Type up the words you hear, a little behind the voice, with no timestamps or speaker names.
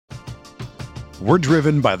We're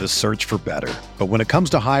driven by the search for better. But when it comes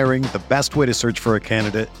to hiring, the best way to search for a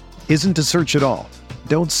candidate isn't to search at all.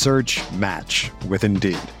 Don't search, match with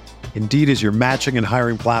Indeed. Indeed is your matching and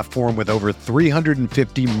hiring platform with over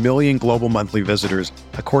 350 million global monthly visitors,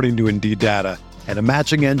 according to Indeed data, and a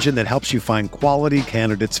matching engine that helps you find quality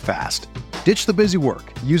candidates fast. Ditch the busy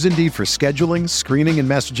work. Use Indeed for scheduling, screening, and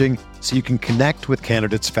messaging so you can connect with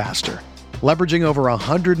candidates faster. Leveraging over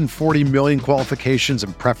 140 million qualifications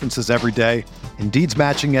and preferences every day, Indeed's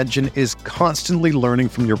matching engine is constantly learning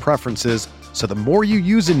from your preferences, so the more you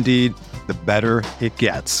use Indeed, the better it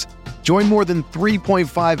gets. Join more than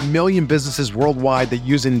 3.5 million businesses worldwide that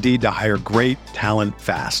use Indeed to hire great talent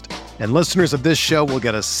fast. And listeners of this show will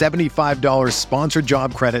get a $75 sponsored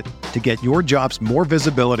job credit to get your jobs more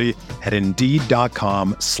visibility at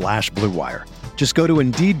Indeed.com/Blue Wire. Just go to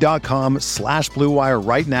Indeed.com/Blue Wire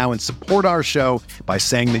right now and support our show by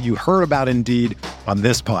saying that you heard about Indeed on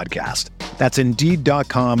this podcast. That's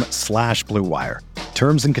Indeed.com/Blue Wire.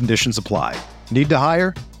 Terms and conditions apply. Need to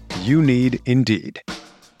hire? You need Indeed.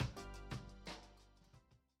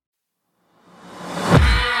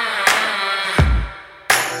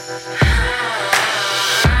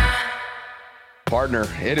 Partner,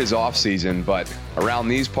 it is off season, but around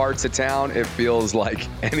these parts of town, it feels like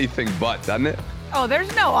anything but, doesn't it? Oh,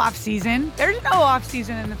 there's no off season. There's no off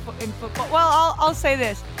season in football. Well, I'll say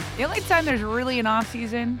this: the only time there's really an off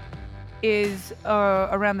season is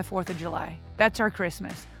around the 4th of July. That's our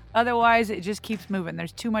Christmas. Otherwise, it just keeps moving.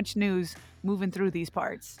 There's too much news moving through these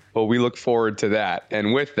parts. Well, we look forward to that.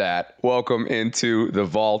 And with that, welcome into the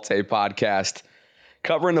Vault, a podcast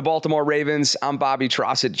covering the Baltimore Ravens. I'm Bobby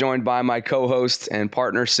Trossett, joined by my co-host and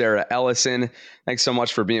partner, Sarah Ellison. Thanks so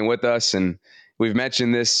much for being with us. And we've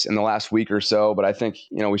mentioned this in the last week or so, but I think,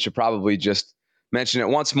 we should probably just mention it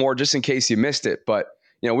once more, just in case you missed it. But,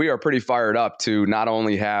 we are pretty fired up to not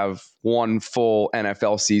only have one full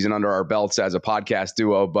NFL season under our belts as a podcast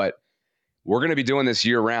duo, but we're going to be doing this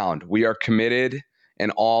year round. We are committed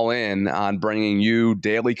and all in on bringing you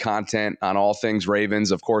daily content on all things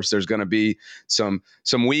Ravens. Of course, there's going to be some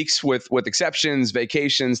weeks with exceptions,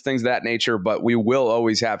 vacations, things of that nature, but we will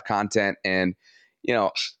always have content. And,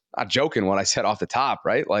 not joking when I said off the top,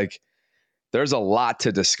 right? Like, there's a lot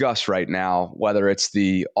to discuss right now, whether it's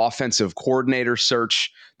the offensive coordinator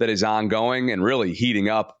search that is ongoing and really heating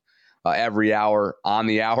up every hour on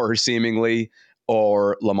the hour seemingly,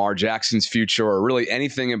 or Lamar Jackson's future, or really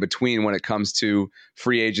anything in between when it comes to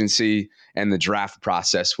free agency and the draft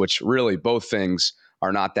process, which really both things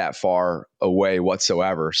are not that far away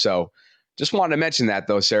whatsoever. So just wanted to mention that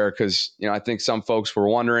though, Sarah, because, I think some folks were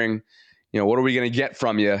wondering, what are we going to get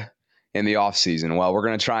from you in the offseason? Well, we're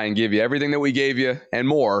going to try and give you everything that we gave you and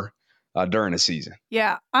more during the season.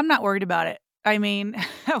 Yeah, I'm not worried about it. I mean,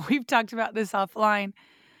 we've talked about this offline.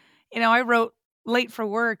 I wrote Late for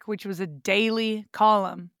Work, which was a daily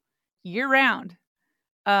column year-round.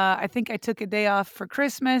 I think I took a day off for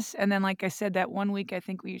Christmas, and then, like I said, that 1 week I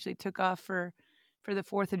think we usually took off for the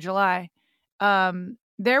 4th of July.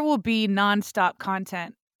 There will be nonstop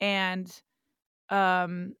content, and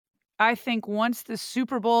I think once the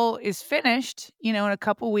Super Bowl is finished, in a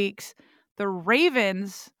couple weeks, the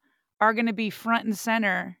Ravens are going to be front and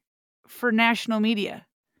center for national media,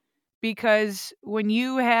 because when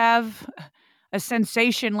you have a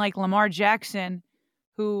sensation like Lamar Jackson,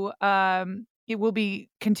 who it will be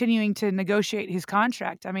continuing to negotiate his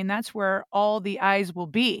contract. I mean, that's where all the eyes will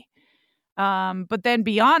be. But then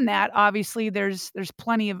beyond that, obviously, there's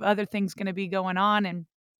plenty of other things going to be going on, and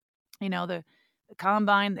the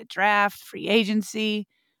combine, the draft, free agency,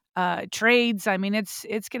 trades. I mean, it's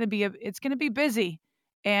going to be busy.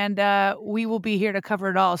 And we will be here to cover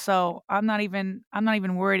it all. So I'm not even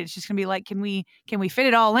worried. It's just gonna be like, can we fit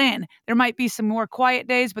it all in? There might be some more quiet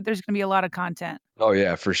days, but there's gonna be a lot of content. Oh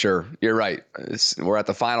yeah, for sure. You're right. We're at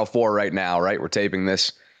the Final Four right now, right? We're taping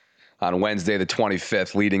this on Wednesday, the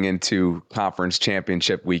 25th, leading into conference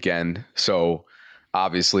championship weekend. So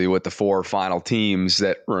obviously, with the 4 final teams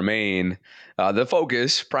that remain, the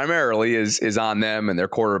focus primarily is on them and their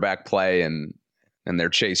quarterback play and their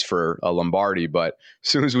chase for a Lombardi. But as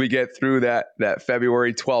soon as we get through that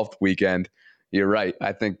February 12th weekend, you're right.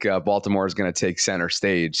 I think Baltimore is going to take center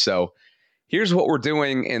stage. So here's what we're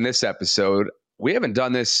doing in this episode. We haven't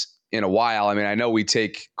done this in a while. I mean, I know we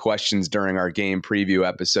take questions during our game preview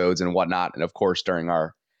episodes and whatnot, and of course during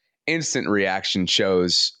our instant reaction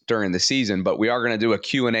shows during the season, but we are going to do a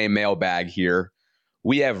Q&A mailbag here.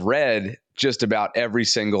 We have read just about every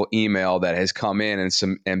single email that has come in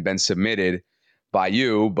and been submitted by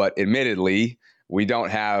you, but admittedly, we don't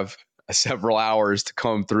have several hours to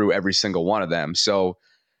comb through every single one of them. So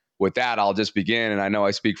with that, I'll just begin. And I know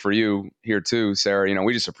I speak for you here too, Sarah.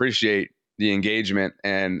 We just appreciate the engagement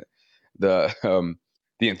and the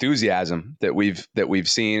enthusiasm that we've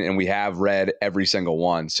seen, and we have read every single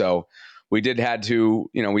one. So we did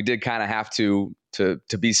kind of have to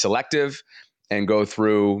be selective and go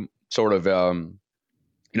through sort of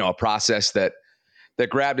a process that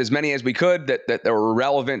grabbed as many as we could that were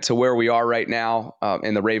relevant to where we are right now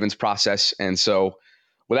in the Ravens process. And so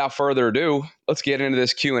without further ado, let's get into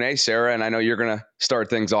this Q&A, Sarah. And I know you're going to start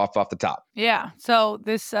things off the top. Yeah. So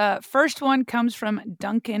this first one comes from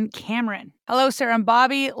Duncan Cameron. Hello, Sarah and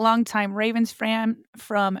Bobby, longtime Ravens fan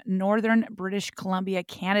from northern British Columbia,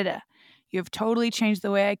 Canada. You have totally changed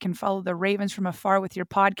the way I can follow the Ravens from afar with your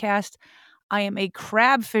podcast. I am a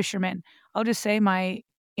crab fisherman. I'll just say my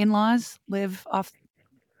in-laws live off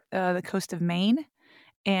the coast of Maine,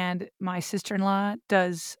 and my sister-in-law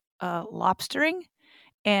does lobstering.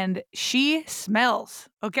 And she smells,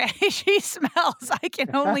 okay? She smells. I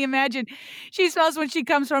can only imagine. She smells when she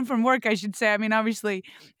comes home from work, I should say. I mean, obviously,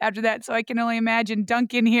 after that. So I can only imagine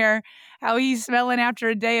Duncan here, how he's smelling after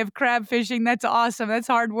a day of crab fishing. That's awesome. That's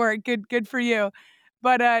hard work. Good for you.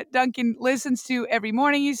 But Duncan listens to every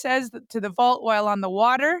morning, he says, to the vault while on the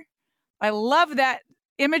water. I love that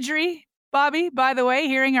imagery, Bobby, by the way,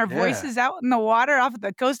 hearing our voices out in the water off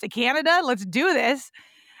the coast of Canada. Let's do this.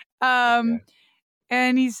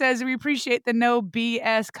 And he says, we appreciate the no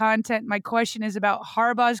BS content. My question is about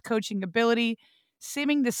Harbaugh's coaching ability,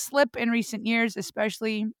 seeming to slip in recent years,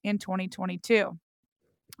 especially in 2022.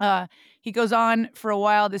 He goes on for a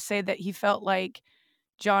while to say that he felt like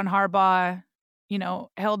John Harbaugh,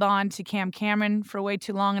 held on to Cam Cameron for way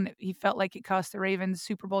too long, and he felt like it cost the Ravens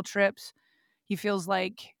Super Bowl trips. He feels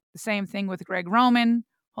like the same thing with Greg Roman,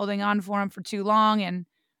 holding on for him for too long, and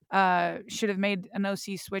should have made an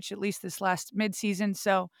OC switch at least this last midseason.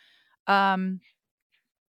 So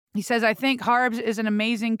he says, I think Harbs is an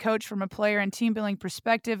amazing coach from a player and team building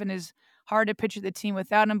perspective, and is hard to picture the team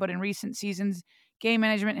without him. But in recent seasons, game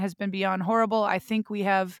management has been beyond horrible. I think we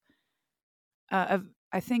have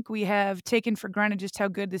taken for granted just how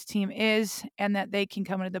good this team is, and that they can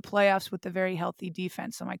come into the playoffs with a very healthy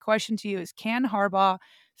defense. So my question to you is, can Harbaugh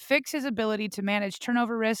fix his ability to manage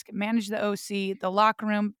turnover risk, manage the OC, the locker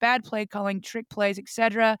room, bad play calling, trick plays,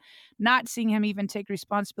 etc.? Not seeing him even take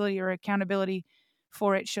responsibility or accountability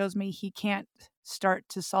for it shows me he can't start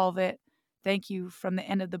to solve it. Thank you from the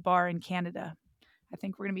end of the bar in Canada. I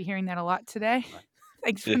think we're going to be hearing that a lot today.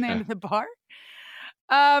 Thanks from the end of the bar.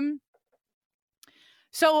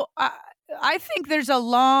 So I think there's a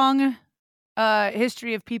long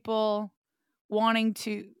history of people wanting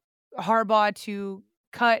Harbaugh to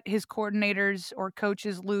cut his coordinators or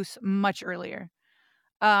coaches loose much earlier.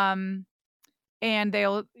 And they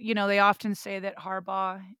often say that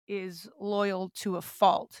Harbaugh is loyal to a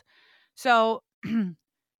fault. So, that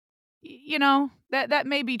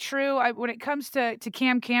may be true. When it comes to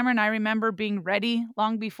Cam Cameron, I remember being ready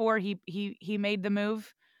long before he made the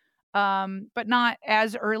move. But not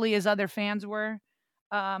as early as other fans were.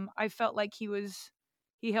 I felt like he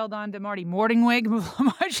held on to Marty Morningwig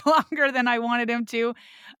much longer than I wanted him to.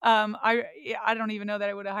 I don't even know that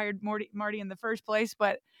I would have hired Marty in the first place,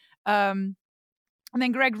 but and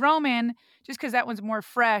then Greg Roman, just because that one's more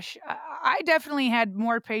fresh. I definitely had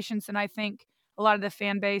more patience than I think a lot of the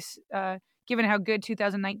fan base, given how good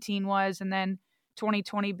 2019 was, and then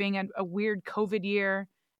 2020 being a weird COVID year.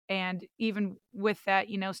 And even with that,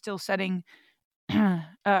 still setting,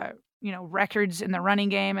 records in the running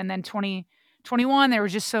game. And then 2021, there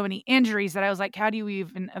was just so many injuries that I was like, how do you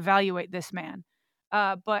even evaluate this man?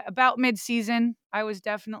 But about midseason, I was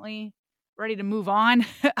definitely ready to move on.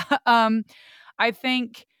 I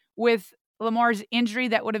think with Lamar's injury,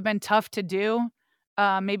 that would have been tough to do.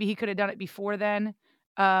 Maybe he could have done it before then.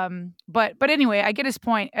 But anyway, I get his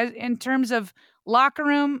point. In terms of locker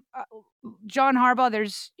room, John Harbaugh,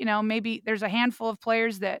 there's a handful of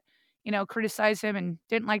players that, criticize him and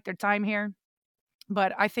didn't like their time here.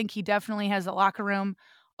 But I think he definitely has the locker room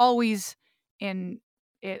always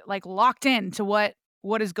locked in to what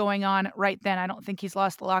is going on right then. I don't think he's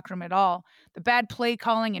lost the locker room at all. The bad play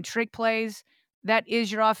calling and trick plays, that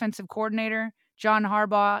is your offensive coordinator. John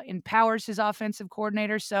Harbaugh empowers his offensive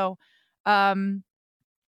coordinator. So yeah,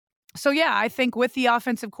 I think with the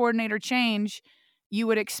offensive coordinator change, you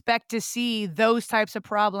would expect to see those types of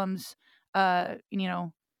problems, play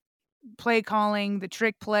calling, the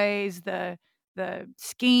trick plays, the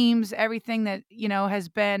schemes, everything that, has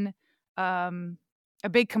been a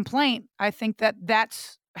big complaint. I think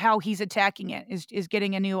that's how he's attacking it, is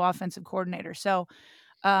getting a new offensive coordinator. So,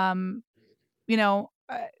 John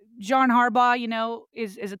Harbaugh,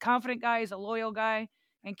 is a confident guy, is a loyal guy.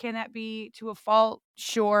 And can that be to a fault?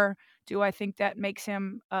 Sure. Do I think that makes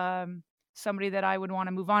him somebody that I would want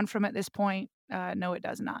to move on from at this point? No, it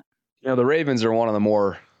does not. The Ravens are one of the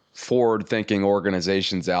more forward-thinking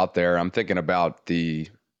organizations out there. I'm thinking about the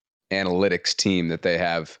analytics team that they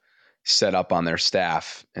have set up on their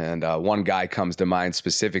staff. And one guy comes to mind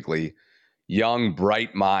specifically, young,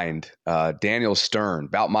 bright mind, Daniel Stern,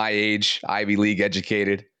 about my age, Ivy League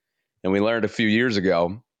educated. And we learned a few years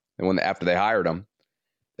ago, and after they hired him,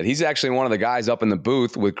 that he's actually one of the guys up in the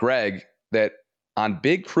booth with Greg that on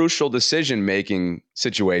big, crucial decision-making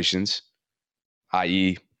situations,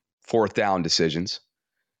 i.e., fourth down decisions,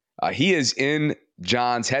 he is in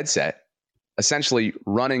John's headset, essentially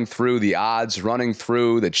running through the odds, running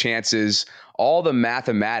through the chances, all the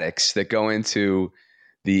mathematics that go into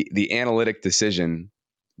the analytical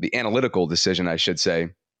decision, I should say,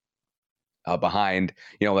 behind,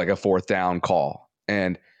 like a fourth down call.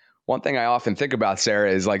 And one thing I often think about,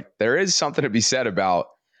 Sarah, is like there is something to be said about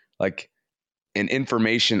like an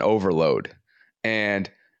information overload. And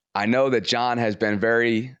I know that John has been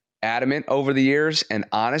very adamant over the years and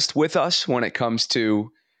honest with us when it comes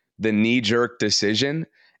to the knee-jerk decision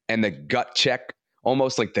and the gut check,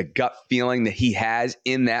 almost like the gut feeling that he has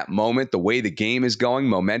in that moment, the way the game is going,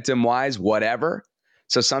 momentum-wise, whatever.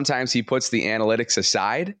 So sometimes he puts the analytics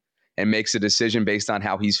aside and makes a decision based on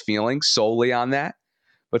how he's feeling solely on that.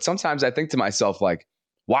 But sometimes I think to myself, like,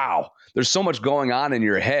 wow, there's so much going on in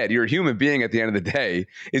your head. You're a human being at the end of the day.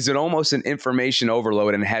 Is it almost an information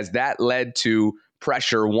overload? And has that led to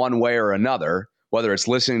pressure one way or another, whether it's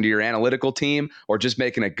listening to your analytical team or just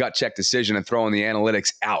making a gut check decision and throwing the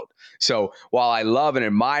analytics out? So while I love and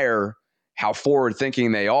admire how forward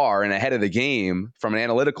thinking they are and ahead of the game from an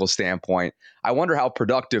analytical standpoint, I wonder how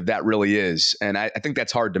productive that really is. And I think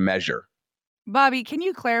that's hard to measure. Bobby, can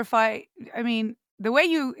you clarify? I mean, the way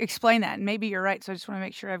you explain that, and maybe you're right, so I just want to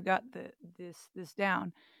make sure I've got this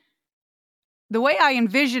down. The way I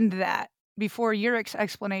envisioned that before your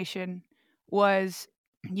explanation was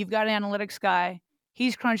you've got an analytics guy,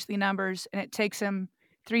 he's crunched the numbers, and it takes him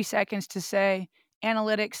 3 seconds to say,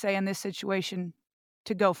 analytics say in this situation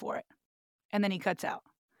to go for it. And then he cuts out.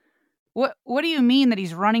 What do you mean that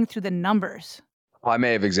he's running through the numbers? Well, I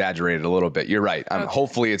may have exaggerated a little bit. You're right. Okay.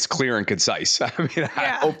 Hopefully it's clear and concise. I mean, I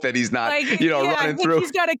hope that he's not, running through.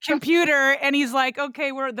 He's got a computer and he's like,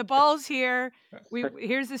 okay, the ball's here.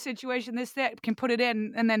 Here's the situation. That can put it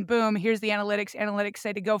in. And then boom, here's the analytics. Analytics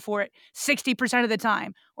say to go for it 60% of the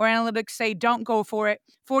time. Or analytics say don't go for it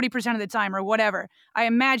 40% of the time or whatever. I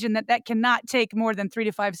imagine that cannot take more than 3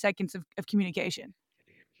 to 5 seconds of communication.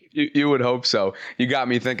 You would hope so. You got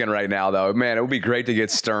me thinking right now, though. Man, it would be great to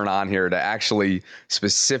get Stern on here to actually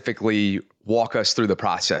specifically walk us through the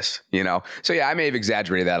process, So, yeah, I may have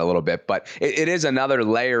exaggerated that a little bit, but it is another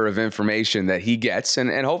layer of information that he gets.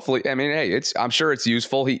 And hopefully, I mean, hey, I'm sure it's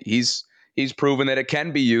useful. He's proven that it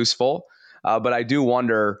can be useful. But I do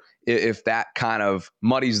wonder if that kind of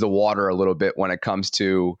muddies the water a little bit when it comes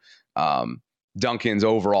to Duncan's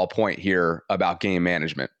overall point here about game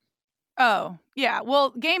management. Oh, yeah.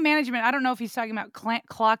 Well, game management, I don't know if he's talking about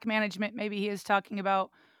clock management. Maybe he is talking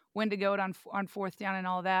about when to go on fourth down and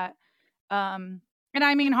all that. And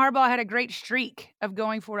I mean, Harbaugh had a great streak of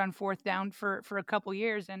going for it on fourth down for a couple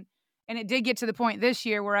years. And it did get to the point this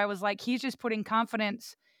year where I was like, he's just putting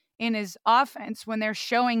confidence in his offense when they're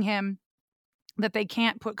showing him that they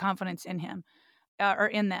can't put confidence in him or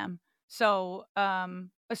in them. So I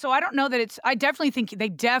don't know that I definitely think they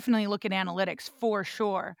definitely look at analytics for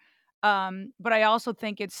sure. But I also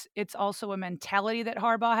think it's also a mentality that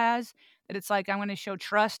Harbaugh has, that it's like, I'm going to show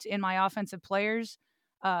trust in my offensive players,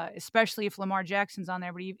 especially if Lamar Jackson's on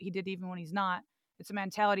there, but he did even when he's not. It's a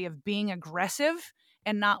mentality of being aggressive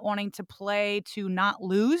and not wanting to play to not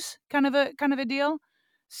lose kind of a deal.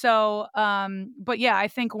 So, but yeah, I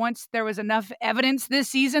think once there was enough evidence this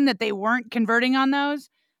season that they weren't converting on those,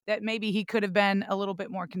 that maybe he could have been a little bit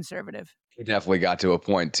more conservative. He definitely got to a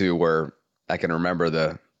point too where I can remember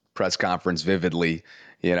the press conference vividly,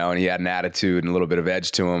 and he had an attitude and a little bit of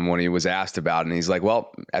edge to him when he was asked about it. And he's like,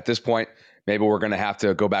 well, at this point, maybe we're going to have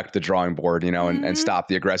to go back to the drawing board, and stop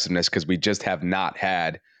the aggressiveness because we just have not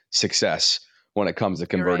had success when it comes to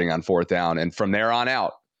converting on fourth down. And from there on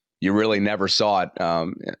out, you really never saw it,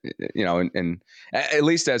 and at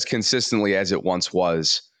least as consistently as it once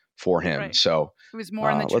was for him. Right. So it was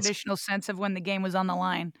more in the traditional sense of when the game was on the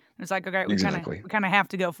line. It's like, okay, we kind of have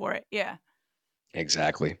to go for it. Yeah.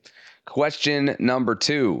 Exactly. Question number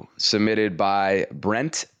 2, submitted by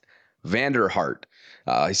Brent Vanderhart.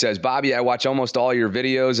 He says, Bobby, I watch almost all your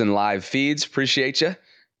videos and live feeds. Appreciate you.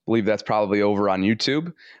 believe that's probably over on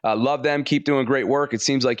YouTube. Love them. Keep doing great work. It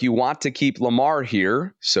seems like you want to keep Lamar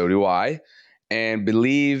here. So do I. And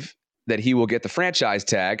believe that he will get the franchise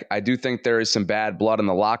tag. I do think there is some bad blood in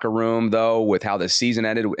the locker room, though, with how the season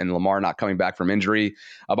ended and Lamar not coming back from injury.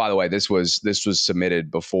 By the way, this was submitted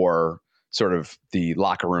before sort of the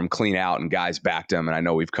locker room clean out and guys backed him. And I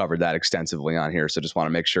know we've covered that extensively on here. So just want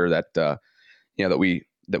to make sure that, that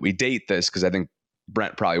we date this, because I think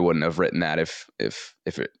Brent probably wouldn't have written that if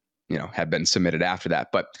it, had been submitted after that.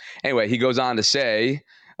 But anyway, he goes on to say,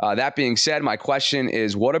 that being said, my question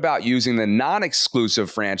is, what about using the non-exclusive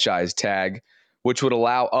franchise tag, which would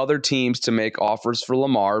allow other teams to make offers for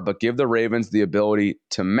Lamar, but give the Ravens the ability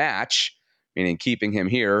to match, meaning keeping him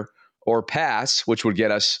here, or pass, which would get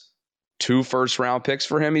us 2 first-round picks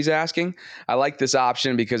for him, he's asking. I like this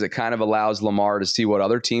option because it kind of allows Lamar to see what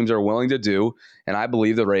other teams are willing to do, and I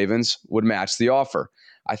believe the Ravens would match the offer.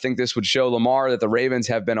 I think this would show Lamar that the Ravens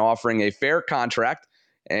have been offering a fair contract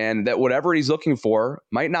and that whatever he's looking for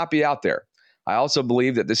might not be out there. I also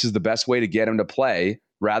believe that this is the best way to get him to play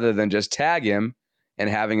rather than just tag him and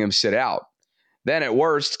having him sit out. Then at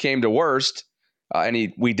worst, came to worst,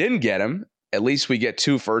 and we didn't get him. At least we get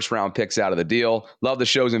 2 first-round picks out of the deal. Love the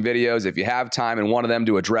shows and videos. If you have time and one of them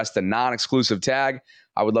to address the non-exclusive tag,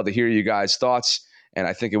 I would love to hear you guys' thoughts. And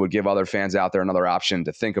I think it would give other fans out there another option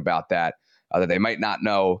to think about that they might not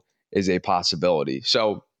know is a possibility.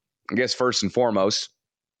 So I guess first and foremost,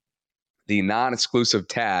 the non-exclusive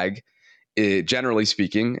tag, generally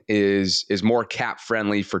speaking, is more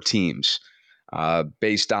cap-friendly for teams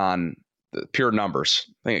based on the pure numbers.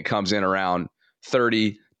 I think it comes in around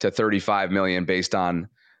 30 to 35 million based on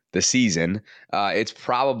the season. It's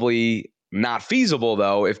probably not feasible,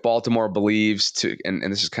 though, if Baltimore believes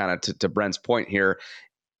and this is kind of to Brent's point here,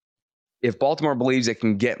 if Baltimore believes it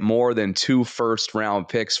can get more than 2 first-round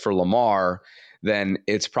picks for Lamar, then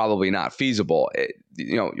it's probably not feasible.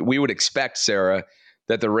 We would expect, Sarah,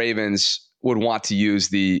 that the Ravens would want to use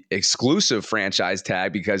the exclusive franchise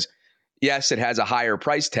tag because, yes, it has a higher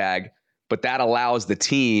price tag, but that allows the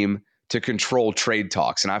team to control trade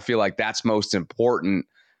talks. And I feel like that's most important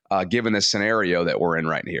given the scenario that we're in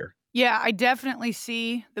right here. Yeah, I definitely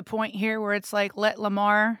see the point here where it's like, let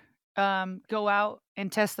Lamar go out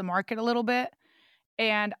and test the market a little bit.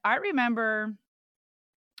 And I remember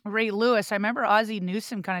Ray Lewis. I remember Ozzie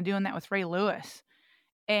Newsome kind of doing that with Ray Lewis.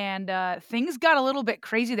 And things got a little bit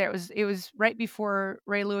crazy there. It was right before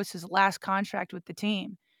Ray Lewis's last contract with the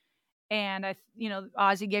team. And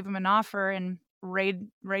Ozzie gave him an offer and Ray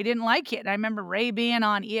didn't like it. And I remember Ray being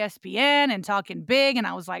on ESPN and talking big. And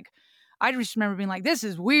I was like, I just remember being like, this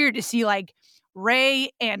is weird to see like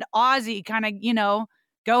Ray and Ozzie kind of,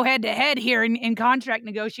 go head to head here in contract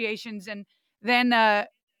negotiations. And then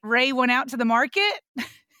Ray went out to the market,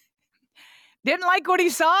 didn't like what he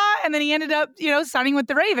saw. And then he ended up, signing with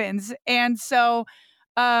the Ravens. And so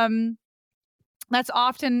that's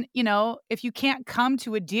often, if you can't come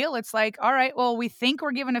to a deal, it's like, all right, well, we think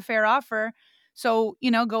we're given a fair offer. So,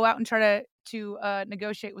 go out and try to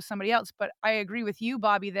negotiate with somebody else. But I agree with you,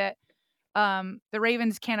 Bobby, that the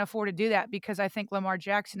Ravens can't afford to do that because I think Lamar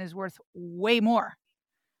Jackson is worth way more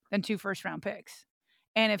than 2 first-round picks.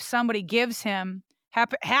 And if somebody gives him,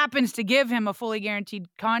 happens to give him a fully guaranteed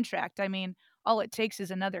contract, I mean, all it takes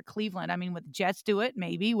is another Cleveland. I mean, would Jets do it?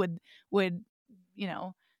 Maybe. Would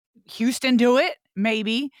Houston do it?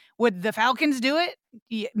 Maybe. Would the Falcons do it?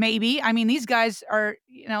 Maybe. I mean, these guys are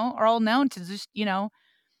all known to just,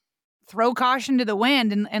 throw caution to the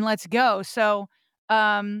wind and let's go. So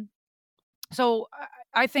I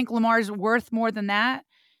think Lamar's worth more than that.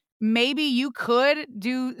 Maybe you could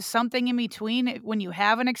do something in between when you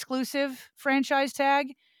have an exclusive franchise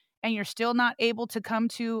tag and you're still not able to come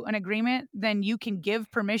to an agreement, then you can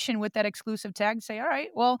give permission with that exclusive tag and say, all right,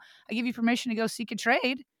 well, I give you permission to go seek a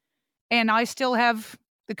trade and I still have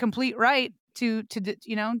the complete right to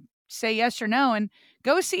say yes or no and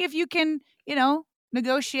go see if you can,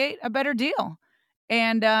 negotiate a better deal.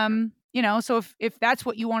 And, so if that's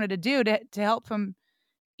what you wanted to do to help him,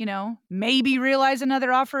 maybe realize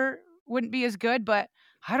another offer wouldn't be as good, but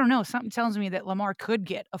I don't know. Something tells me that Lamar could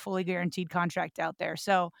get a fully guaranteed contract out there.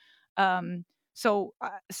 So I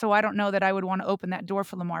don't know that I would want to open that door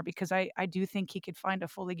for Lamar because I do think he could find a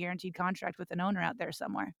fully guaranteed contract with an owner out there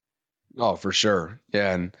somewhere. Oh, for sure.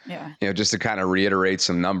 Yeah. And, just to kind of reiterate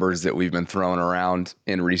some numbers that we've been throwing around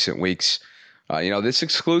in recent weeks, this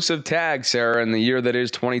exclusive tag, Sarah, in the year that is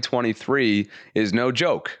 2023 is no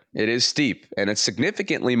joke. It is steep, and it's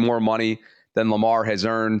significantly more money than Lamar has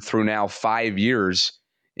earned through now 5 years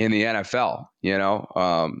in the NFL,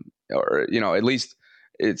 or at least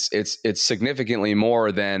it's significantly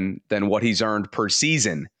more than what he's earned per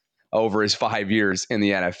season over his 5 years in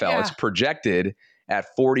the NFL. Yeah. It's projected at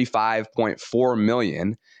 $45.4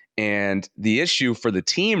 million. And the issue for the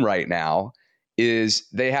team right now is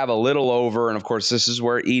they have a little over, and of course, this is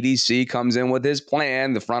where EDC comes in with his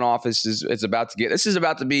plan. The front office is about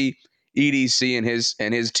to be EDC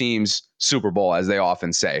and his team's Super Bowl, as they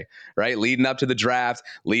often say, right? Leading up to the draft,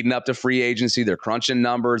 leading up to free agency, they're crunching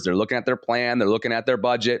numbers, they're looking at their plan, they're looking at their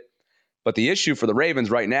budget. But the issue for the Ravens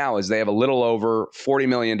right now is they have a little over $40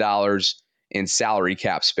 million in salary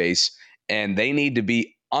cap space, and they need to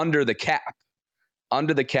be under the cap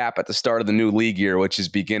at the start of the new league year, which is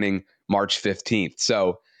beginning March 15th.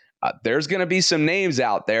 So there's going to be some names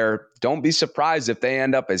out there. Don't be surprised if they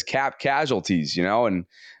end up as cap casualties, and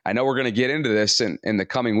I know we're going to get into this in the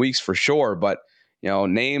coming weeks for sure, but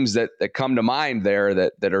names that come to mind there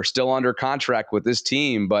that are still under contract with this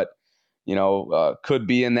team, but could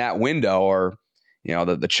be in that window, or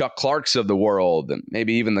the Chuck Clarks of the world, and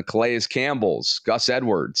maybe even the Calais Campbells, Gus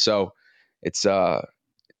Edwards. So it's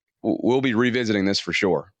we'll be revisiting this for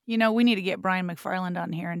sure. We need to get Brian McFarland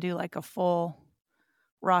on here and do like a full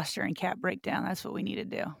roster and cap breakdown. That's what we need to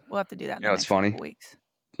do. We'll have to do that in the next couple weeks.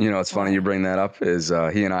 It's funny you bring that up, is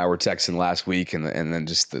he and I were texting last week, and then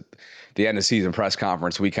just the end of season press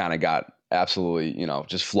conference, we kind of got absolutely,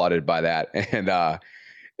 just flooded by that. And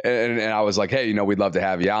I was like, hey, we'd love to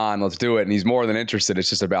have you on. Let's do it. And he's more than interested. It's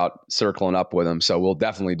just about circling up with him. So we'll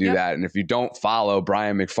definitely do that. And if you don't follow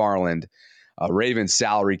Brian McFarland, Ravens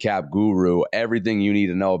salary cap guru, everything you need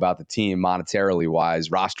to know about the team monetarily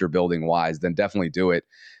wise, roster building wise, then definitely do it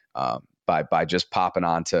by just popping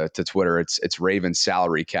on to Twitter. It's Ravens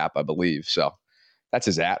salary cap, I believe. So that's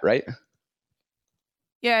his @ right?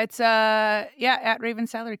 Yeah, it's at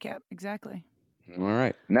Ravens salary cap. Exactly. All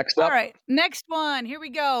right. Next up. All right. Next one. Here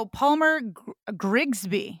we go. Palmer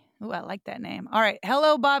Grigsby. Ooh, I like that name. All right.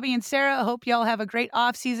 Hello, Bobby and Sarah. I hope y'all have a great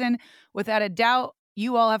offseason. Without a doubt,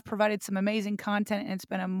 you all have provided some amazing content, and it's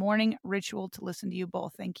been a morning ritual to listen to you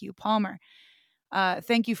both. Thank you, Palmer.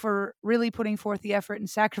 Thank you for really putting forth the effort and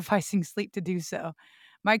sacrificing sleep to do so.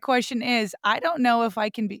 My question is, I don't know if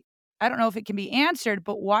it can be answered,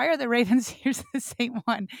 but why are the Ravens, here's the same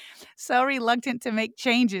one, so reluctant to make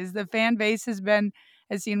changes? The fan base has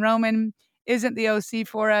seen Roman isn't the OC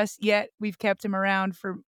for us, yet we've kept him around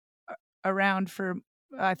for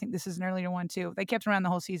I think this is an earlier one too. They kept him around the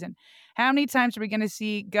whole season. How many times are we going to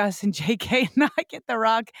see Gus and JK not get the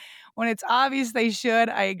rock when it's obvious they should?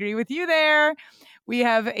 I agree with you there. We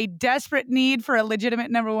have a desperate need for a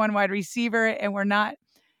legitimate number one wide receiver, and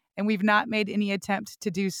we've not made any attempt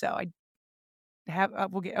to do so.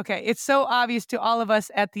 Okay. It's so obvious to all of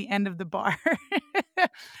us at the end of the bar.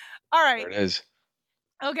 All right. There it is.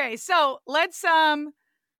 Okay. So let's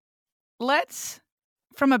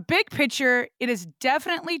from a big picture, it is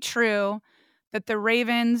definitely true that the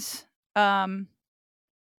Ravens, they're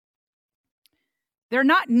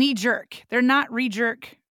not knee-jerk. They're not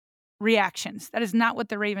re-jerk reactions. That is not what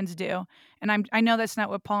the Ravens do. And I know that's not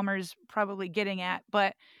what Palmer's probably getting at,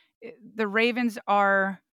 but the Ravens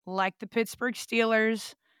are like the Pittsburgh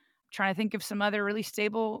Steelers. I'm trying to think of some other really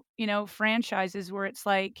stable, franchises where it's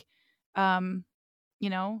like,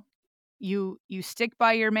 you stick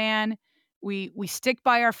by your man. We stick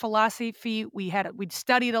by our philosophy. We'd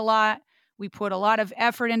studied a lot. We put a lot of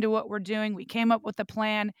effort into what we're doing. We came up with a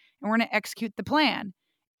plan, and we're going to execute the plan.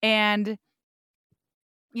 And,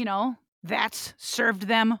 that's served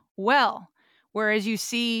them well. Whereas you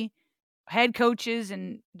see head coaches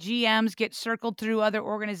and GMs get circled through other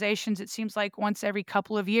organizations, it seems like once every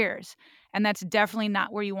couple of years. And that's definitely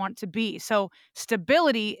not where you want to be. So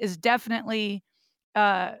stability is definitely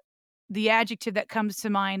the adjective that comes to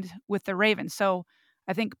mind with the Ravens. So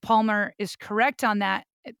I think Palmer is correct on that.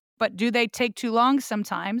 But do they take too long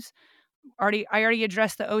sometimes? I already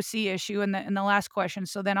addressed the OC issue in the last question.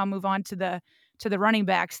 So then I'll move on to the running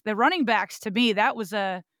backs. The running backs, to me, that was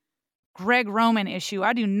a Greg Roman issue.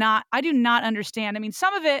 I do not understand. I mean,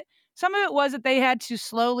 some of it was that they had to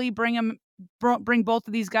slowly bring both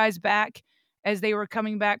of these guys back as they were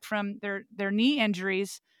coming back from their knee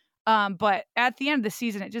injuries. But at the end of the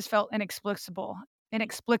season, it just felt inexplicable,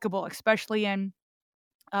 especially in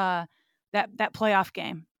that playoff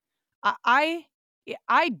game. I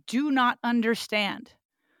do not understand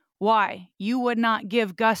why you would not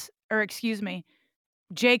give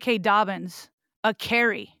J.K. Dobbins a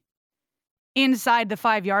carry inside the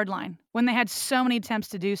 5-yard line when they had so many attempts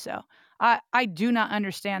to do so. I do not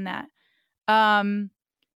understand that.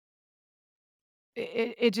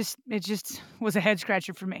 It just was a head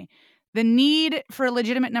scratcher for me. The need for a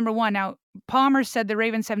legitimate number one. Now, Palmer said the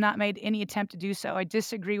Ravens have not made any attempt to do so. I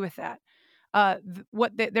disagree with that.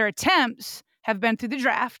 Their attempts have been through the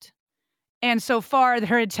draft, and so far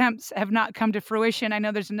their attempts have not come to fruition. I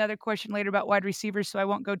know there's another question later about wide receivers, so I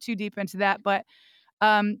won't go too deep into that. But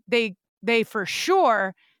they for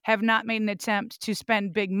sure have not made an attempt to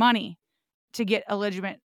spend big money to get a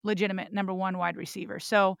legitimate number one wide receiver.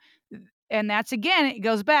 So, and that's, again, it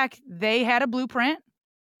goes back. They had a blueprint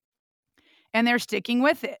and they're sticking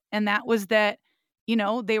with it. And that was that,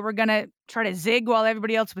 they were going to try to zig while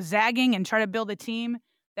everybody else was zagging and try to build a team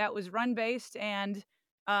that was run-based and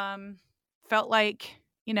felt like,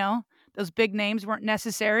 those big names weren't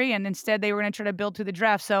necessary. And instead they were going to try to build through the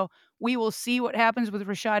draft. So we will see what happens with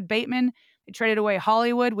Rashad Bateman. They traded away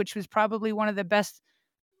Hollywood, which was probably one of the best,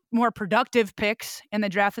 more productive picks in the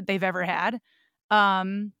draft that they've ever had,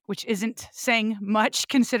 which isn't saying much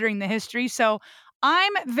considering the history. So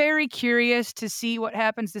I'm very curious to see what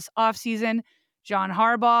happens this offseason. John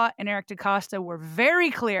Harbaugh and Eric DeCosta were very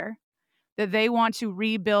clear that they want to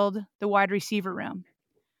rebuild the wide receiver room.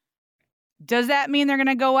 Does that mean they're going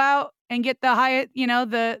to go out and get the highest,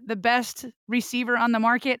 the best receiver on the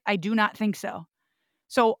market? I do not think so.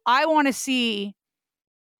 So I want to see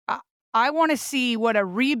what a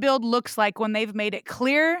rebuild looks like when they've made it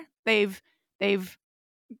clear. They've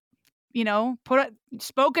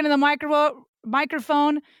spoken to the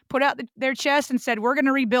microphone, put out their chest and said, we're going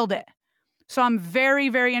to rebuild it. So I'm very,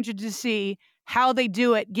 very interested to see how they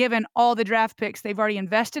do it, given all the draft picks they've already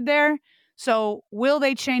invested there. So will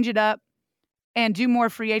they change it up and do more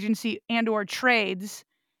free agency and or trades?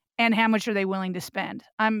 And how much are they willing to spend?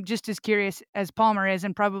 I'm just as curious as Palmer is,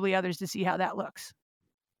 and probably others, to see how that looks.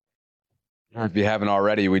 If you haven't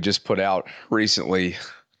already, we just put out recently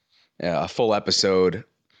a full episode,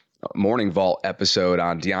 Morning Vault episode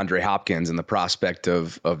on DeAndre Hopkins and the prospect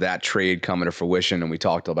of that trade coming to fruition. And we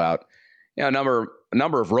talked about a number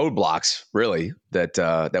of roadblocks, really,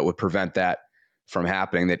 that would prevent that from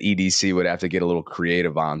happening, that EDC would have to get a little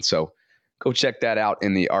creative on. So go check that out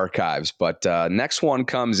in the archives. But next one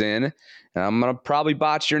comes in, and I'm going to probably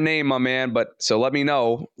botch your name, my man. But so let me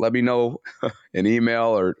know an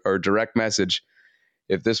email or direct message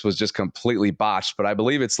if this was just completely botched. But I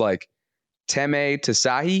believe it's like Teme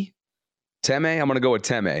Tasahi. Teme? I'm going to go with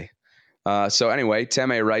Teme. So anyway,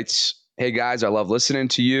 Teme writes, hey guys, I love listening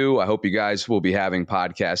to you. I hope you guys will be having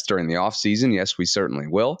podcasts during the off season. Yes, we certainly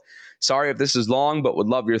will. Sorry if this is long, but would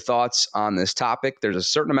love your thoughts on this topic. There's a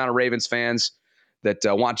certain amount of Ravens fans that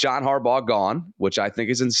want John Harbaugh gone, which I think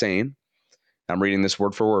is insane. I'm reading this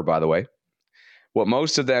word for word, by the way. What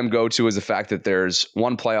most of them go to is the fact that there's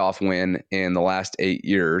one playoff win in the last 8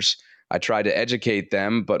 years. I tried to educate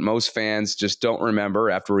them, but most fans just don't remember.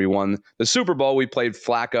 After we won the Super Bowl, we played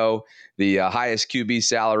Flacco, the highest QB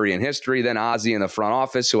salary in history. Then Ozzie in the front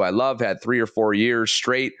office, who I love, had 3 or 4 years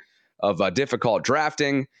straight of difficult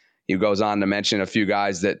drafting. He goes on to mention a few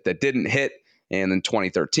guys that didn't hit in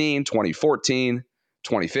 2013, 2014,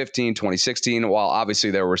 2015, 2016. While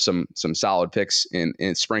obviously there were some solid picks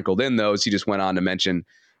in sprinkled in those, he just went on to mention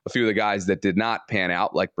a few of the guys that did not pan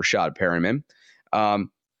out, like Rashad Perriman.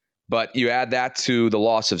 But you add that to the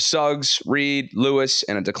loss of Suggs, Reed, Lewis,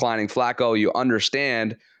 and a declining Flacco, you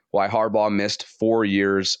understand why Harbaugh missed 4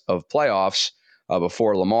 years of playoffs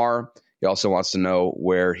before Lamar. He also wants to know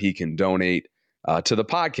where he can donate to the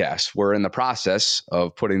podcast. We're in the process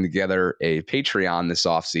of putting together a Patreon this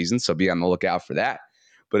offseason, so be on the lookout for that.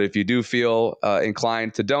 But if you do feel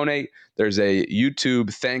inclined to donate, there's a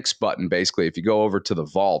YouTube thanks button, basically. If you go over to the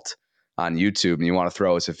Vault on YouTube and you want to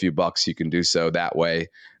throw us a few bucks, you can do so that way,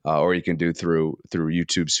 or you can do through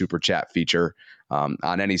YouTube super chat feature on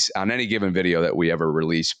any given video that we ever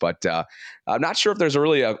release. But I'm not sure if there's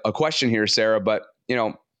really a question here, Sarah, but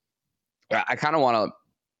I kind of want to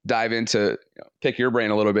dive into, pick your brain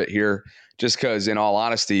a little bit here, just because in all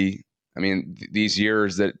honesty, I mean, these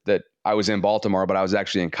years that I was in Baltimore, but I was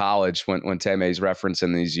actually in college when Teme's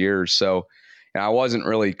referencing these years. So, and I wasn't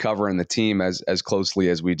really covering the team as closely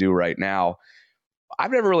as we do right now.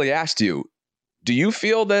 I've never really asked you, do you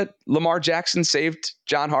feel that Lamar Jackson saved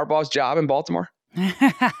John Harbaugh's job in Baltimore?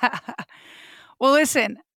 Well,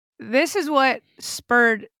 listen, this is what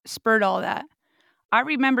spurred all that. I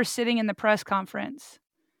remember sitting in the press conference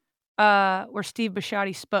where Steve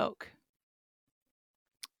Bisciotti spoke.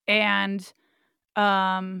 And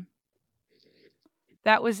that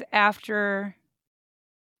was after,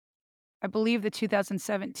 I believe, the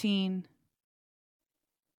 2017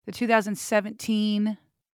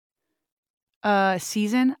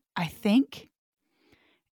 season, I think.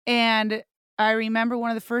 And I remember one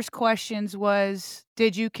of the first questions was,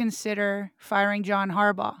 did you consider firing John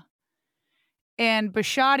Harbaugh? And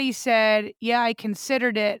Bisciotti said, yeah, I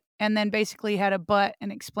considered it, and then basically had a but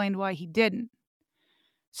and explained why he didn't.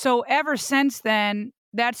 So ever since then,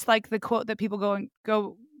 that's like the quote that people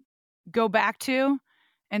go back to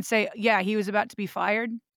and say, yeah, he was about to be fired.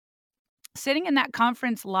 Sitting in that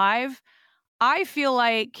conference live, I feel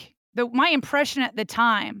like my impression at the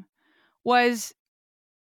time was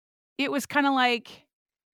it was kind of like,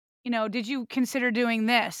 did you consider doing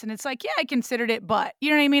this? And it's like, yeah, I considered it, but you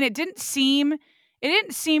know what I mean? It didn't seem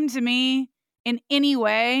to me in any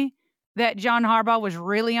way that John Harbaugh was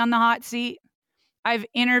really on the hot seat. I've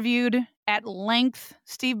interviewed at length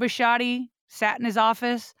Steve Bisciotti, sat in his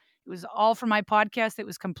office. It was all for my podcast. It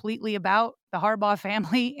was completely about the Harbaugh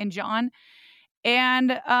family and John.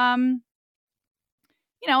 And,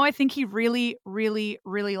 I think he really, really,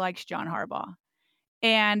 really likes John Harbaugh.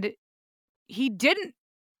 And he didn't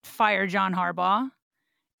fire John Harbaugh.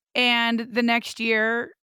 And the next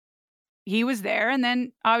year he was there. And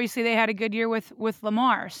then obviously they had a good year with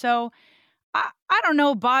Lamar. So I don't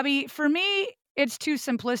know, Bobby. For me, it's too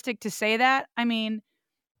simplistic to say that. I mean,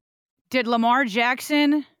 did Lamar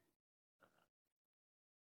Jackson...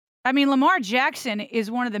 Lamar Jackson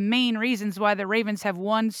is one of the main reasons why the Ravens have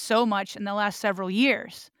won so much in the last several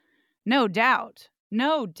years. No doubt.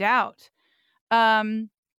 No doubt. But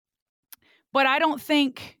I don't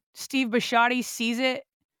think Steve Bisciotti sees it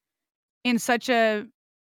in such a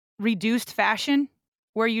reduced fashion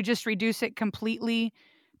where you just reduce it completely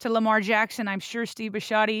to Lamar Jackson. I'm sure Steve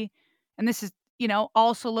Bisciotti, and this is,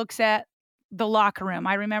 also looks at the locker room.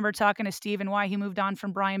 I remember talking to Steve and why he moved on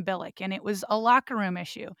from Brian Billick, and it was a locker room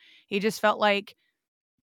issue. He just felt like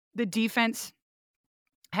the defense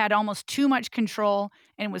had almost too much control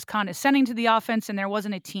and was condescending to the offense, and there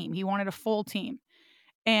wasn't a team. He wanted a full team.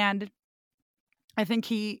 And I think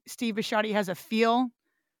Steve Bisciotti has a feel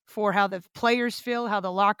for how the players feel, how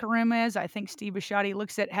the locker room is. I think Steve Bisciotti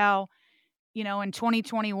looks at how, in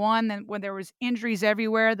 2021, then when there was injuries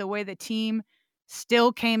everywhere, the way the team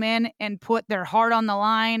still came in and put their heart on the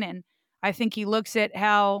line. And I think he looks at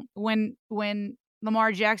how when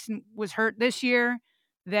Lamar Jackson was hurt this year,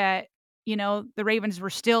 that, the Ravens were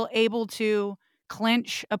still able to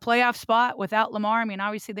clinch a playoff spot without Lamar.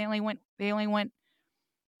 Obviously they went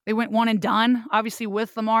one and done. Obviously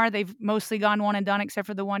with Lamar, they've mostly gone one and done, except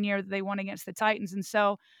for the 1 year that they won against the Titans. And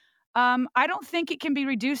so I don't think it can be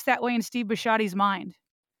reduced that way in Steve Bisciotti's mind.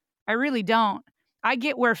 I really don't. I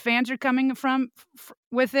get where fans are coming from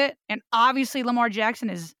with it. And obviously Lamar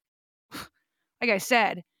Jackson is, like I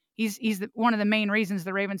said, he's one of the main reasons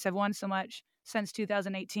the Ravens have won so much since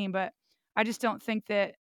 2018. But I just don't think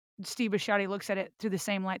that Steve Bisciotti looks at it through the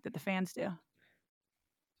same light that the fans do.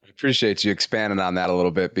 I appreciate you expanding on that a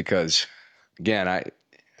little bit because, again,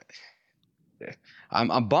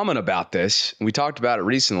 I'm bumming about this. We talked about it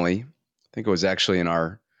recently. I think it was actually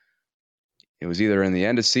it was either in the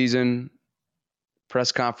end of season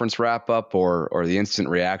press conference wrap up or the instant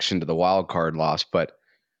reaction to the wild card loss. But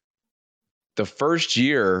the first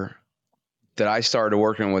year that I started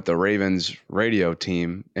working with the Ravens radio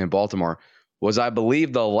team in Baltimore was, I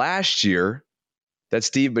believe, the last year that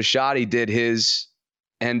Steve Bisciotti did his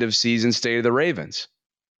end of season State of the Ravens,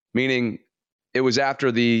 meaning it was after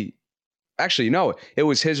it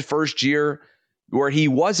was his first year where he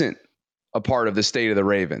wasn't a part of the State of the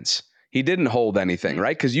Ravens. He didn't hold anything,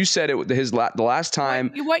 right? Because you said the last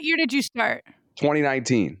time. What year did you start?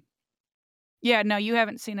 2019. Yeah, no, you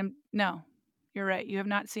haven't seen him. No, you're right. You have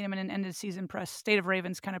not seen him in an end of season State of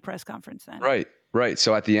Ravens kind of press conference then. Right.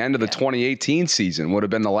 So at the end of the 2018 season would have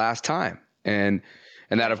been the last time. And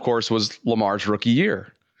that, of course, was Lamar's rookie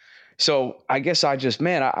year. So I guess I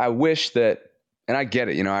wish that, and I get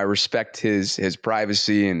it, I respect his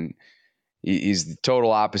privacy, and he's the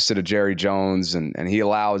total opposite of Jerry Jones, and he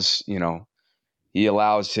allows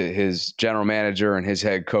his general manager and his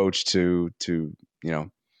head coach to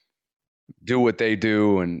do what they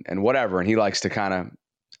do and whatever, and he likes to kind of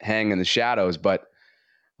hang in the shadows. But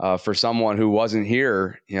for someone who wasn't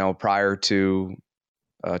here, prior to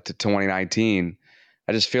 2019,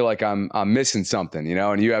 I just feel like I'm missing something,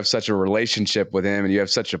 and you have such a relationship with him and you have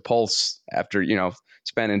such a pulse after,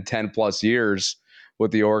 spending 10 plus years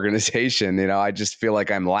with the organization. I just feel like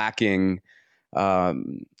I'm lacking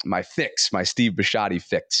my Steve Bisciotti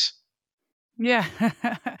fix. Yeah,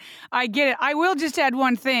 I get it. I will just add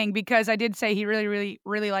one thing, because I did say he really, really,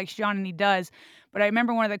 really likes John, and he does. But I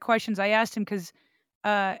remember one of the questions I asked him, because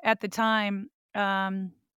at the time,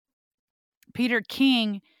 Peter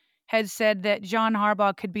King had said that John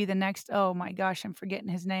Harbaugh could be the next, oh my gosh, I'm forgetting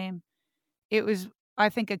his name. It was, I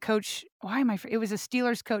think, a coach. It was a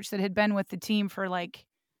Steelers coach that had been with the team for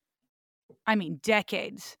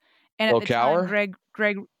decades. And Bill at the Cowher? time,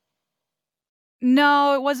 Greg.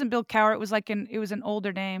 No, it wasn't Bill Cowher. It was it was an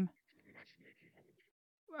older name.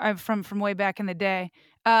 From way back in the day.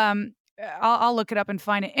 I'll look it up and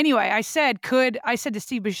find it. Anyway, I said to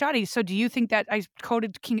Steve Bisciotti, so do you think that I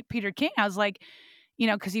quoted Peter King? I was like,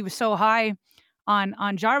 because he was so high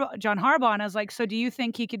on John Harbaugh, and I was like, so do you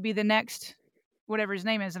think he could be the next whatever his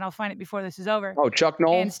name is? And I'll find it before this is over. Oh, Chuck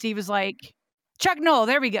Noll? And Steve was like, Chuck Noll.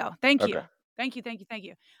 There we go. Thank you. Okay. Thank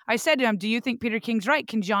you. I said to him, do you think Peter King's right?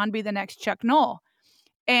 Can John be the next Chuck Noll?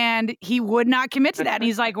 And he would not commit to that. And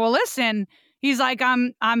he's like, well, listen. He's like,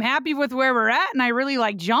 I'm happy with where we're at, and I really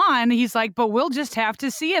like John. He's like, but we'll just have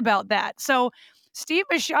to see about that. So Steve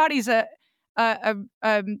Bisciotti's a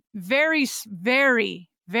very, very,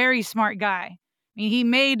 very smart guy. I mean, he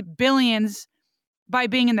made billions by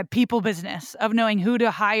being in the people business of knowing who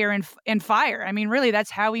to hire and fire. I mean, really,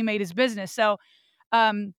 that's how he made his business. So,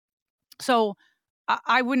 I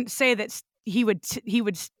wouldn't say that he would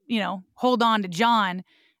hold on to John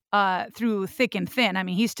through thick and thin. I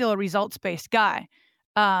mean, he's still a results-based guy.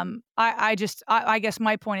 I guess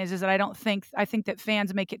my point is that I think that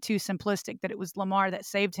fans make it too simplistic that it was Lamar that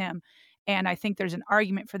saved him. And I think there's an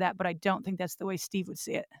argument for that, but I don't think that's the way Steve would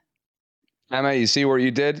see it. Emma, you see what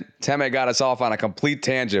you did? Teme got us off on a complete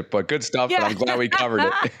tangent, but good stuff. Yeah. And I'm glad we covered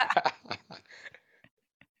it.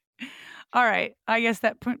 All right. I guess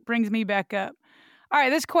that brings me back up. All right,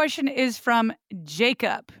 this question is from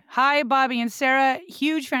Jacob. Hi, Bobby and Sarah.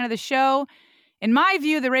 Huge fan of the show. In my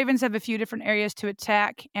view, the Ravens have a few different areas to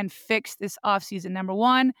attack and fix this offseason. Number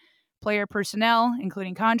 1, player personnel,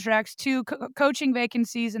 including contracts. 2, coaching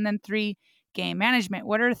vacancies. And then 3, game management.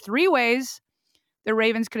 What are 3 ways the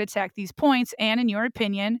Ravens could attack these points? And in your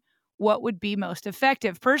opinion, what would be most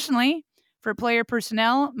effective? Personally, for player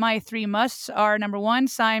personnel, my 3 musts are, number 1,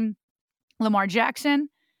 sign Lamar Jackson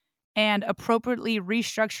and appropriately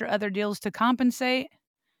restructure other deals to compensate.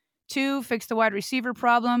 2, fix the wide receiver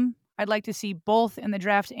problem. I'd like to see both in the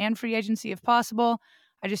draft and free agency if possible.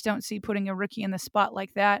 I just don't see putting a rookie in the spot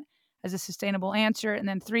like that as a sustainable answer. And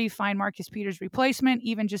then 3, find Marcus Peters' replacement,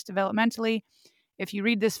 even just developmentally. If you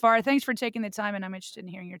read this far, thanks for taking the time, and I'm interested in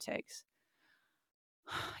hearing your takes.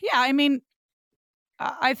 Yeah, I mean,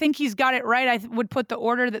 I think he's got it right. I would put the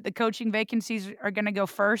order that the coaching vacancies are going to go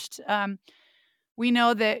first. We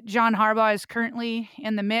know that John Harbaugh is currently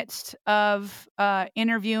in the midst of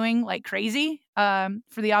interviewing like crazy for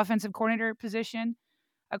the offensive coordinator position.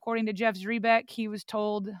 According to Jeff Zrebiec, he was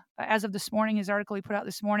told, as of this morning, his article he put out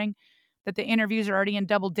this morning, that the interviews are already in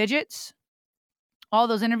double digits. All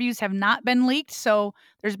those interviews have not been leaked, so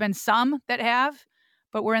there's been some that have,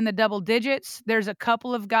 but we're in the double digits. There's a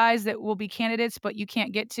couple of guys that will be candidates, but you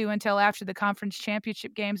can't get to until after the conference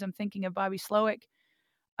championship games. I'm thinking of Bobby Slowick.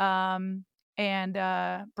 And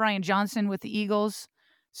Brian Johnson with the Eagles.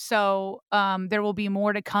 So there will be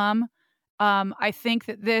more to come. I think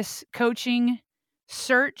that this coaching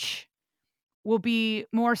search will be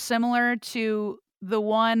more similar to the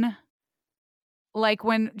one like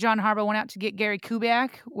when John Harbaugh went out to get Gary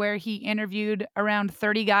Kubiak, where he interviewed around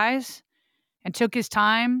 30 guys and took his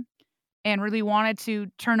time and really wanted to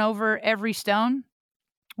turn over every stone.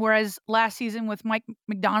 Whereas last season with Mike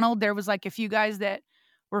McDonald, there was like a few guys that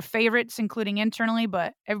were favorites, including internally,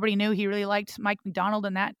 but everybody knew he really liked Mike McDonald,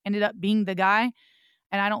 and that ended up being the guy.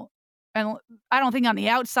 And I don't think on the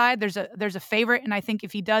outside there's a favorite, and I think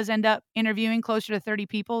if he does end up interviewing closer to 30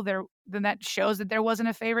 people, then that shows that there wasn't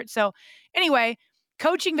a favorite. So anyway,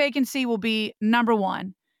 coaching vacancy will be number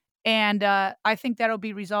 1, and I think that'll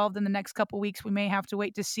be resolved in the next couple weeks. We may have to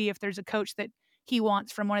wait to see if there's a coach that he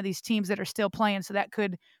wants from one of these teams that are still playing, so that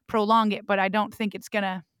could prolong it, but I don't think it's going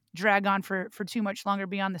to drag on for too much longer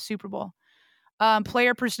beyond the Super Bowl.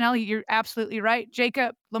 Player personnel, you're absolutely right.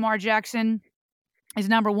 Jacob, Lamar Jackson is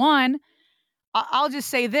number 1. I'll just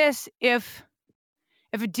say this. If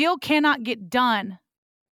a deal cannot get done,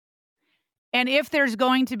 and if there's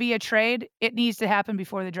going to be a trade, it needs to happen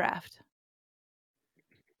before the draft.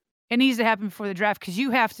 It needs to happen before the draft because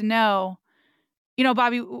you have to know,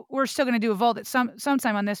 Bobby, we're still going to do a vault at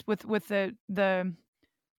sometime on this with the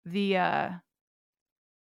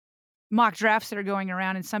mock drafts that are going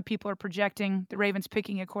around, and some people are projecting the Ravens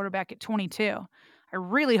picking a quarterback at 22. I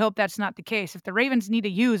really hope that's not the case. If the Ravens need to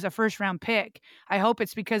use a first-round pick, I hope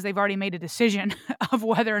it's because they've already made a decision of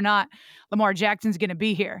whether or not Lamar Jackson's going to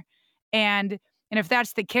be here. And if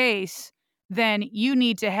that's the case, then you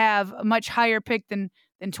need to have a much higher pick than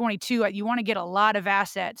 22. You want to get a lot of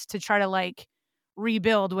assets to try to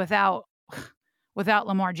rebuild without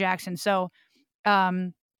Lamar Jackson. So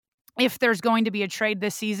if there's going to be a trade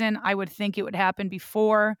this season, I would think it would happen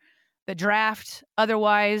before the draft.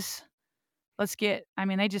 Otherwise,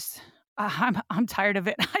 I'm tired of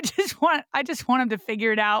it. I just want him to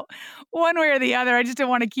figure it out one way or the other. I just don't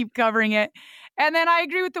want to keep covering it. And then I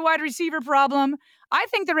agree with the wide receiver problem. I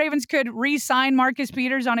think the Ravens could re-sign Marcus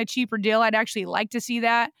Peters on a cheaper deal. I'd actually like to see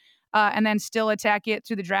that. And then still attack it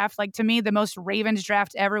through the draft. Like, to me, the most Ravens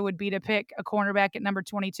draft ever would be to pick a cornerback at number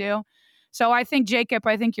 22. So I think, Jacob,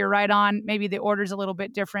 I think you're right on. Maybe the order's a little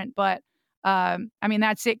bit different, but I mean,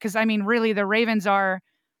 that's it. Because, I mean, really, the Ravens are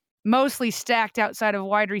mostly stacked outside of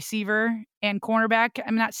wide receiver and cornerback. I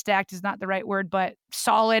mean, not stacked is not the right word, but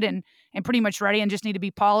solid and pretty much ready and just need to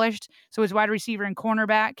be polished. So it's wide receiver and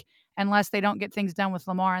cornerback, unless they don't get things done with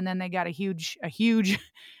Lamar, and then they got a huge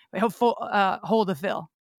hole to fill.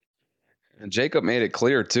 And Jacob made it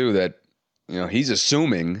clear, too, that, you know, he's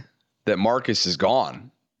assuming that Marcus is gone,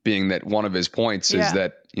 being that one of his points is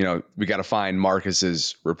that, you know, we got to find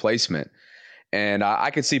Marcus's replacement. And I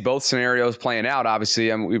could see both scenarios playing out.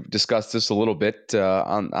 Obviously, we've discussed this a little bit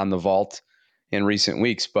on the Vault in recent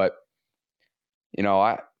weeks. But, you know,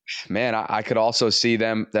 I could also see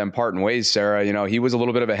them parting ways, Sarah. You know, he was a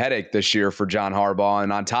little bit of a headache this year for John Harbaugh.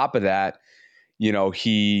 And on top of that, you know,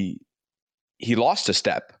 he lost a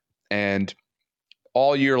step. And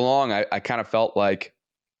all year long, I kind of felt like,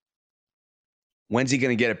 when's he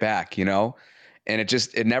going to get it back, you know? And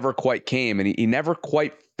it never quite came. And he never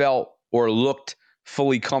quite felt or looked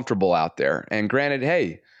fully comfortable out there. And granted,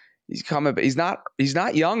 hey, he's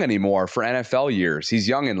not young anymore for NFL years. He's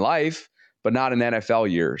young in life, but not in NFL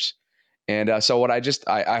years. And so what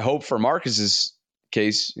I hope for Marcus's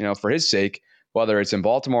case, you know, for his sake, whether it's in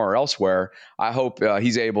Baltimore or elsewhere, I hope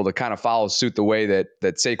he's able to kind of follow suit the way that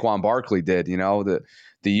Saquon Barkley did. You know,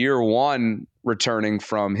 the year one returning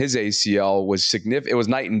from his ACL was significant. It was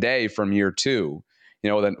night and day from year two, you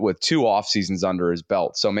know, with 2 off seasons under his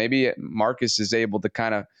belt. So maybe Marcus is able to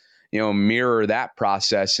kind of, you know, mirror that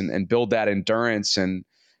process and build that endurance and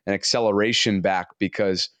acceleration back,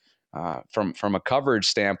 because from a coverage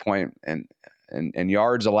standpoint and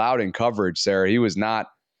yards allowed in coverage there, he was not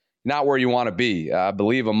where you want to be. I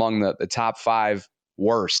believe among the top 5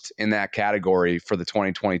 worst in that category for the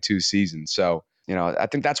 2022 season. So, you know, I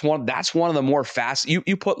think that's one of the more fast.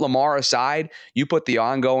 You put Lamar aside, you put the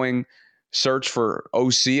ongoing search for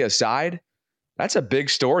OC aside. That's a big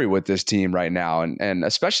story with this team right now, and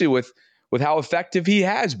especially with how effective he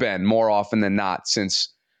has been more often than not since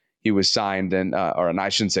he was signed, and I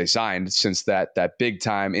shouldn't say signed, since that big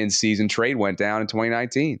time in-season trade went down in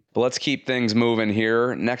 2019. But let's keep things moving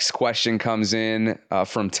here. Next question comes in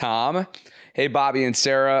from Tom. Hey, Bobby and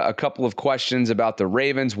Sarah, a couple of questions about the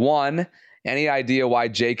Ravens. One, any idea why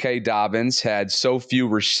J.K. Dobbins had so few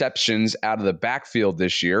receptions out of the backfield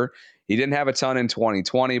this year? He didn't have a ton in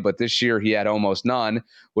 2020, but this year he had almost none.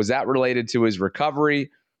 Was that related to his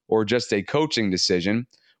recovery or just a coaching decision?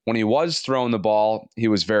 When he was throwing the ball, he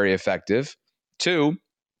was very effective. 2,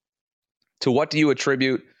 to what do you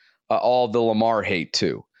attribute all the Lamar hate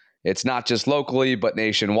to? It's not just locally, but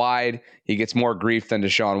nationwide. He gets more grief than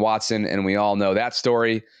Deshaun Watson, and we all know that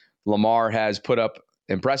story. Lamar has put up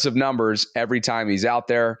impressive numbers every time he's out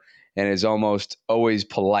there and is almost always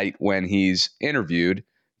polite when he's interviewed.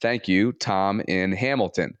 Thank you, Tom in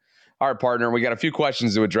Hamilton. All right, partner, we got a few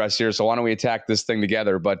questions to address here, so why don't we attack this thing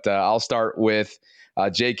together? But I'll start with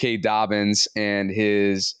J.K. Dobbins and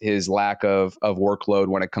his lack of workload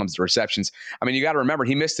when it comes to receptions. I mean, you got to remember,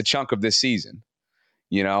 he missed a chunk of this season,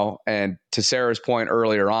 you know, and to Sarah's point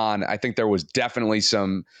earlier on, I think there was definitely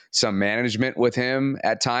some management with him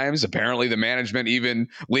at times. Apparently the management even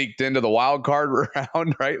leaked into the wild card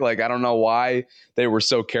round, right? Like, I don't know why they were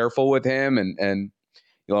so careful with him and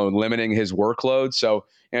you know, limiting his workload. So,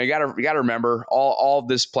 you know, you got to remember all of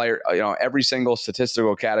this player, you know, every single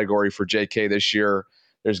statistical category for JK this year,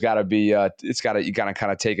 there's got to be, you got to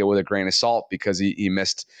kind of take it with a grain of salt, because he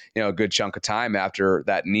missed, you know, a good chunk of time after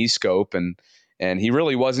that knee scope. And he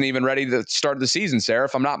really wasn't even ready to start the season, Sarah.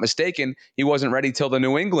 If I'm not mistaken, he wasn't ready till the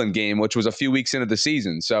New England game, which was a few weeks into the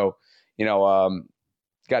season. So, you know,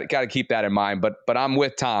 got to keep that in mind. But I'm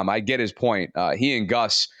with Tom. I get his point. He and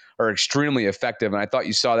Gus are extremely effective. And I thought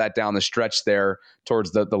you saw that down the stretch there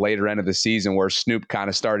towards the later end of the season, where Snoop kind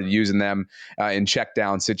of started using them in check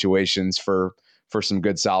down situations for some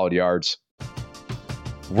good solid yards.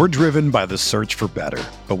 We're driven by the search for better.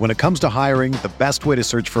 But when it comes to hiring, the best way to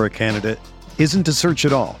search for a candidate isn't to search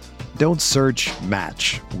at all. Don't search,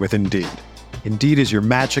 match with Indeed. Indeed is your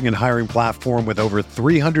matching and hiring platform with over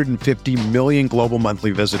 350 million global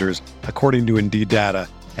monthly visitors, according to Indeed data,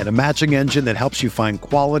 and a matching engine that helps you find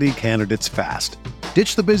quality candidates fast.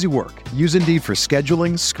 Ditch the busy work. Use Indeed for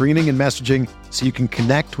scheduling, screening, and messaging so you can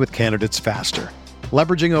connect with candidates faster.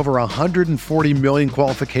 Leveraging over 140 million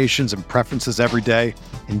qualifications and preferences every day,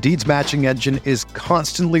 Indeed's matching engine is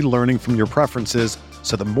constantly learning from your preferences,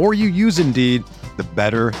 so the more you use Indeed, the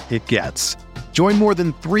better it gets. Join more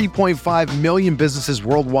than 3.5 million businesses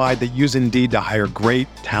worldwide that use Indeed to hire great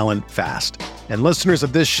talent fast. And listeners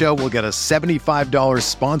of this show will get a $75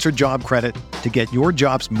 sponsored job credit to get your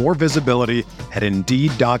jobs more visibility at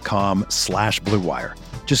Indeed.com/Blue Wire.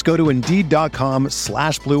 Just go to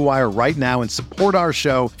Indeed.com/Blue Wire right now and support our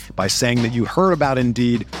show by saying that you heard about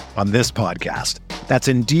Indeed on this podcast. That's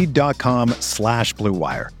Indeed.com/Blue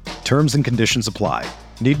Wire. Terms and conditions apply.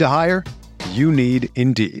 Need to hire? You need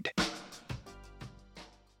Indeed.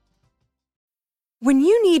 When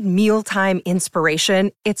you need mealtime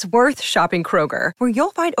inspiration, it's worth shopping Kroger, where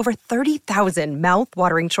you'll find over 30,000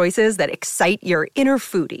 mouth-watering choices that excite your inner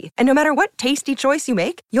foodie. And no matter what tasty choice you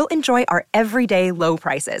make, you'll enjoy our everyday low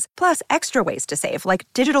prices, plus extra ways to save, like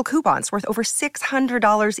digital coupons worth over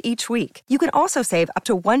 $600 each week. You can also save up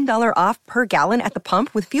to $1 off per gallon at the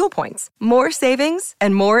pump with fuel points. More savings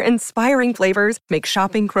and more inspiring flavors make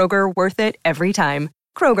shopping Kroger worth it every time.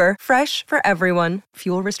 Kroger, fresh for everyone.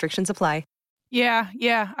 Fuel restrictions apply. Yeah,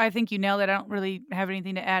 I think you nailed it. I don't really have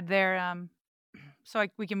anything to add there.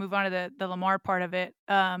 We can move on to the Lamar part of it.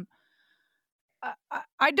 I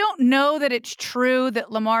don't know that it's true that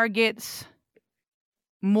Lamar gets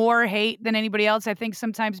more hate than anybody else. I think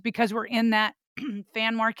sometimes because we're in that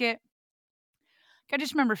fan market, I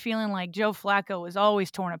just remember feeling like Joe Flacco was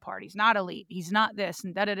always torn apart. He's not elite. He's not this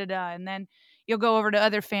and da-da-da-da. And then you'll go over to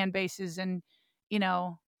other fan bases and,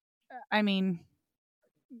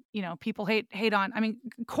 people hate on.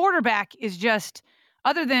 Quarterback is just,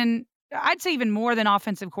 other than, I'd say even more than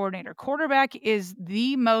offensive coordinator, quarterback is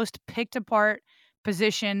the most picked apart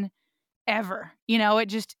position ever.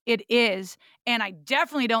 It is. And I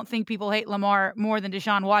definitely don't think people hate Lamar more than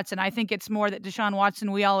Deshaun Watson. I think it's more that Deshaun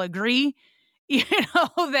Watson, we all agree,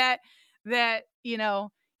 that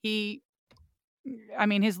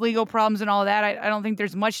his legal problems and all that. I don't think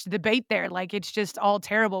there's much to debate there. Like, it's just all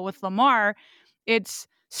terrible. With Lamar, it's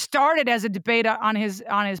started as a debate on his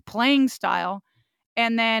playing style,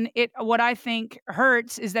 and then what I think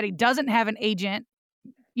hurts is that he doesn't have an agent,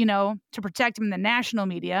 to protect him in the national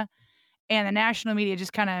media, and the national media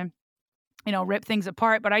just kind of, rip things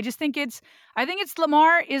apart. But I think it's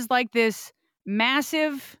Lamar is like this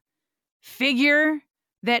massive figure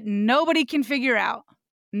that nobody can figure out,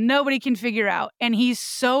 and he's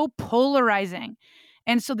so polarizing.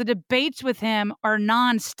 And so the debates with him are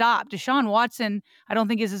nonstop. Deshaun Watson, I don't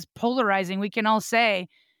think is as polarizing. We can all say,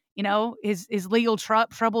 his legal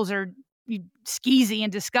troubles are skeezy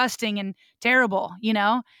and disgusting and terrible,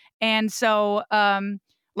 And so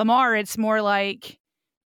Lamar, it's more like,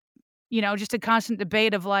 just a constant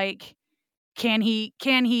debate of like, can he,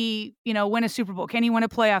 win a Super Bowl? Can he win a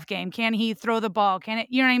playoff game? Can he throw the ball? Can it,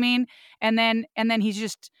 you know what I mean? And then he's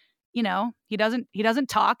just, he doesn't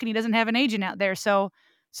talk, and he doesn't have an agent out there. So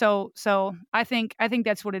I think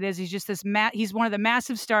that's what it is. He's just he's one of the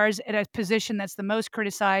massive stars at a position that's the most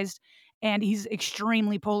criticized, and he's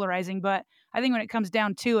extremely polarizing. But I think when it comes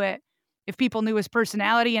down to it, if people knew his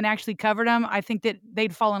personality and actually covered him, I think that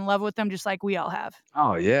they'd fall in love with him just like we all have.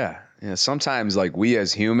 Oh yeah. Yeah. Sometimes like we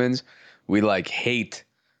as humans, we like hate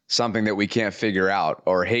something that we can't figure out,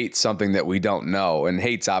 or hate something that we don't know. And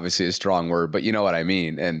hate's obviously a strong word, but you know what I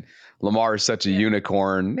mean? And Lamar is such a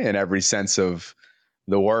unicorn in every sense of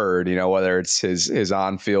the word, whether it's his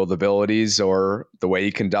on-field abilities or the way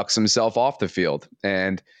he conducts himself off the field.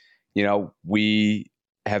 And, we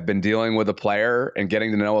have been dealing with a player and getting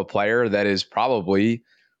to know a player that is probably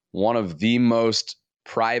one of the most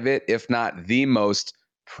private, if not the most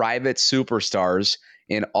private superstars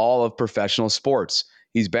in all of professional sports.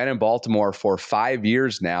 He's been in Baltimore for 5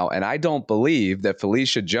 years now, and I don't believe that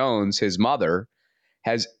Felicia Jones, his mother,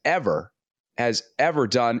 has ever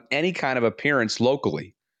done any kind of appearance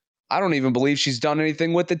locally. I don't even believe she's done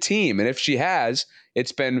anything with the team. And if she has,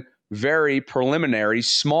 it's been very preliminary,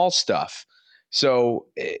 small stuff. So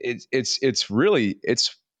it's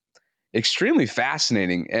extremely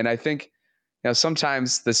fascinating. And I think,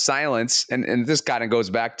 sometimes the silence, and this kind of goes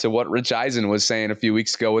back to what Rich Eisen was saying a few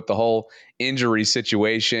weeks ago with the whole injury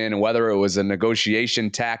situation, and whether it was a negotiation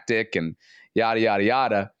tactic and yada, yada,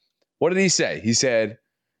 yada. What did he say? He said,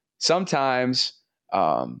 sometimes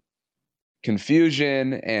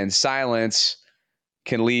confusion and silence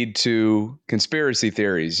can lead to conspiracy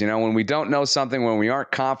theories. When we don't know something, when we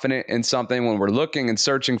aren't confident in something, when we're looking and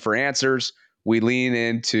searching for answers, we lean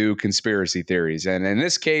into conspiracy theories. And in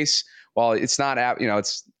this case, while it's not,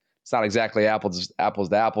 it's not exactly apples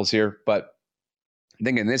to apples here, but I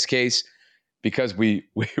think in this case, because we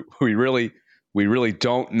really We really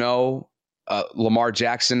don't know Lamar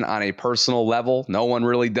Jackson on a personal level. No one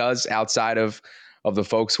really does outside of the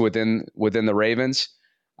folks within the Ravens.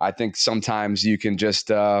 I think sometimes you can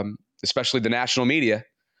just, especially the national media,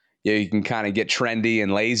 you can kind of get trendy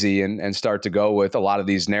and lazy and start to go with a lot of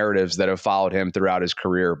these narratives that have followed him throughout his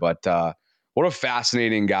career. But what a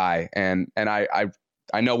fascinating guy. And I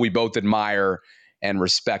know we both admire and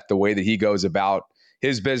respect the way that he goes about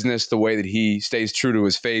his business, the way that he stays true to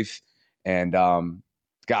his faith. And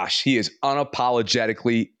gosh, he is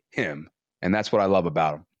unapologetically him. And that's what I love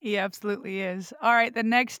about him. He absolutely is. All right. The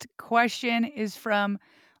next question is from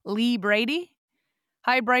Lee Brady.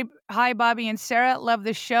 Hi, Bobby and Sarah. Love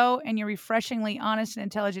the show and your refreshingly honest and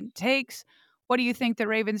intelligent takes. What do you think the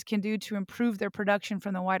Ravens can do to improve their production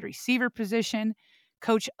from the wide receiver position?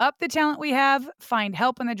 Coach up the talent we have, find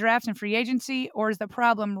help in the draft and free agency, or is the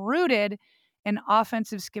problem rooted in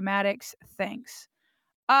offensive schematics? Thanks.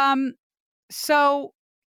 So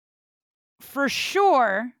for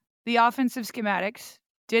sure, the offensive schematics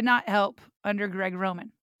did not help under Greg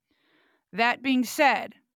Roman. That being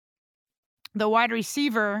said, the wide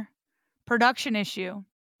receiver production issue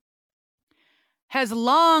has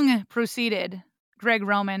long preceded Greg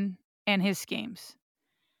Roman and his schemes.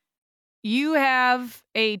 You have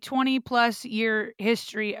a 20-plus year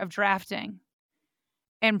history of drafting,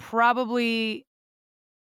 and probably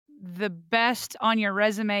the best on your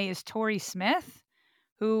resume is Torrey Smith,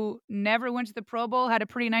 who never went to the Pro Bowl, had a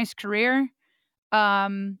pretty nice career.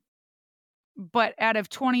 But out of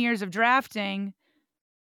 20 years of drafting,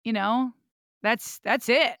 that's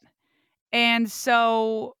it. And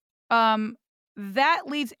so that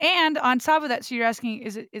leads, and on top of that, so you're asking,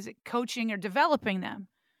 is it coaching or developing them?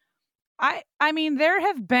 I mean, there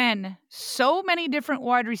have been so many different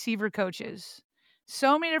wide receiver coaches,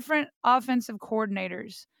 so many different offensive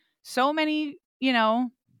coordinators, so many,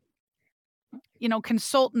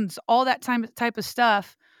 consultants, all that type of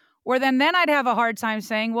stuff, where then I'd have a hard time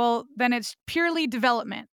saying, well, then it's purely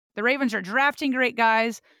development. The Ravens are drafting great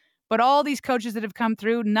guys, but all these coaches that have come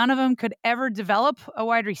through, none of them could ever develop a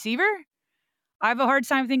wide receiver. I have a hard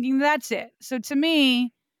time thinking that's it. So to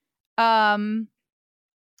me,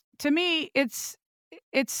 it's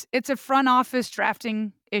a front office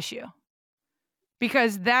drafting issue,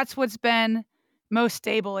 because that's what's been most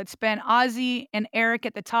stable. It's been Ozzie and Eric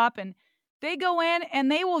at the top, and they go in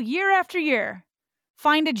and they will year after year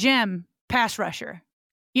find a gem pass rusher,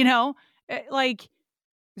 like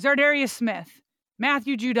Zardarius Smith,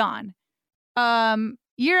 Matthew Judon.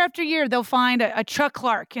 Year after year, they'll find a Chuck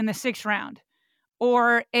Clark in the 6th round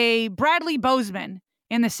or a Bradley Bozeman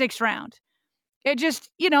in the 6th round. It just,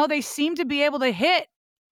 they seem to be able to hit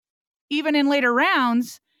even in later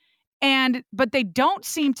rounds, but they don't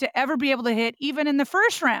seem to ever be able to hit even in the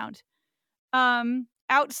 1st round,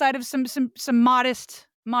 outside of some modest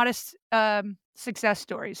success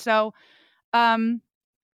stories. So, I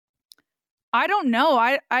don't know.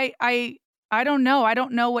 I don't know. I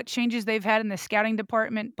don't know what changes they've had in the scouting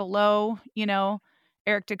department below,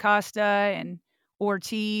 Eric DaCosta and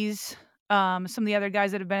Ortiz, some of the other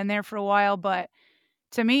guys that have been in there for a while. But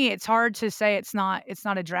to me, it's hard to say it's not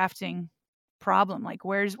a drafting problem. Like,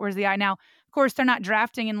 where's the eye? Now, of course, they're not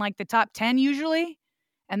drafting in like the top 10 usually.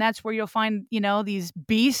 And that's where you'll find, these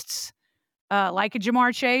beasts like a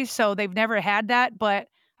Jamar Chase. So they've never had that. But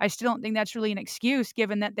I still don't think that's really an excuse,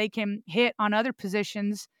 given that they can hit on other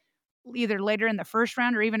positions either later in the 1st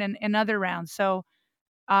round or even in other rounds. So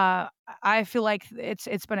I feel like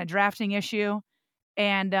it's been a drafting issue.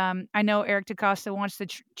 And I know Eric DaCosta wants to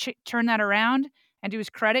turn that around. And to his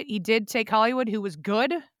credit, he did take Hollywood, who was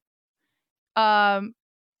good, right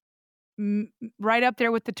up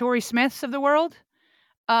there with the Torrey Smiths of the world,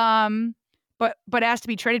 but asked to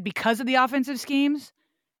be traded because of the offensive schemes.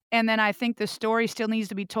 And then I think the story still needs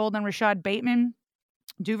to be told on Rashad Bateman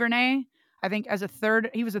Duvernay. I think he was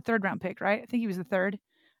a 3rd round pick, right? I think he was the 3rd.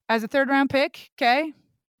 As a 3rd round pick, okay,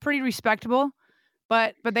 pretty respectable,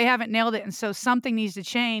 but they haven't nailed it. And so something needs to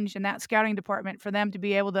change in that scouting department for them to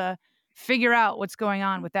be able to figure out what's going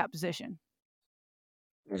on with that position.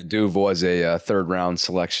 Duve was a 3rd round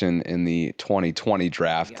selection in the 2020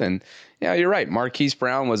 draft. Yeah. And yeah, you're right. Marquise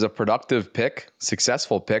Brown was a productive pick,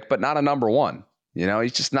 successful pick, but not a number 1.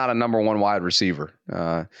 He's just not a number 1 wide receiver.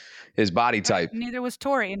 His body type. Neither was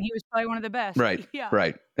Torrey, and he was probably one of the best. Right. Yeah.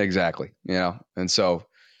 Right. Exactly. And so,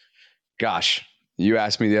 gosh, you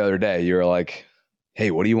asked me the other day, you were like,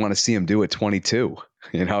 hey, what do you want to see him do at 22?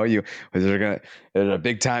 There's a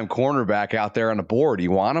big time cornerback out there on the board.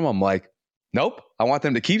 You want him? I'm like, nope. I want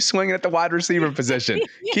them to keep swinging at the wide receiver position.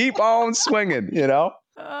 Keep on swinging, Yeah,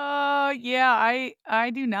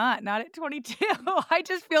 I do not at 22. I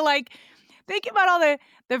just feel like think about all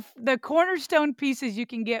the cornerstone pieces you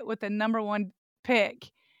can get with the number one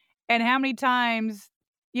pick, and how many times,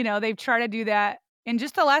 they've tried to do that in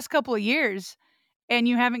just the last couple of years, and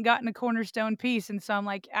you haven't gotten a cornerstone piece. And so I'm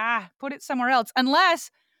like, put it somewhere else.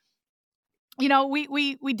 Unless,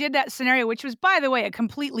 we did that scenario, which was, by the way, a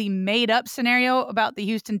completely made up scenario about the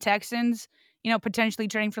Houston Texans, potentially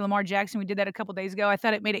trading for Lamar Jackson. We did that a couple days ago. I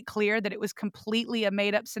thought it made it clear that it was completely a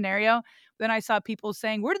made up scenario. Then I saw people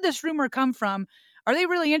saying, where did this rumor come from? Are they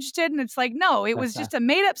really interested? And it's like, no, it was just a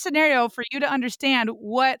made up scenario for you to understand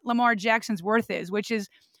what Lamar Jackson's worth is, which is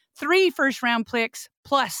 3 first-round picks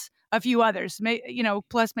plus a few others,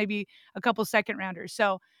 plus maybe a couple second-rounders.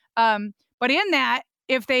 So, but in that,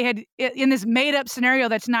 if they had, in this made-up scenario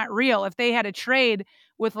that's not real, if they had a trade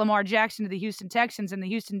with Lamar Jackson to the Houston Texans, and the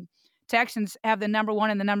Houston Texans have the number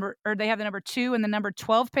 1 and they have the number 2 and the number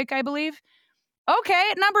 12 pick, I believe. Okay,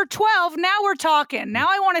 at number 12, now we're talking. Now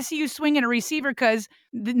I want to see you swinging a receiver, because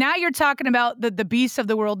now you're talking about the beasts of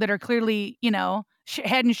the world that are clearly,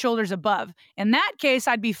 head and shoulders above. In that case,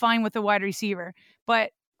 I'd be fine with the wide receiver.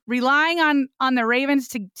 But relying on the Ravens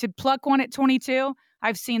to pluck one at 22,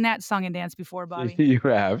 I've seen that song and dance before, Bobby. You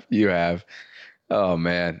have. Oh,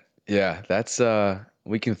 man. Yeah, that's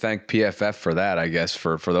we can thank PFF for that, I guess,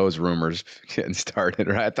 for those rumors getting started.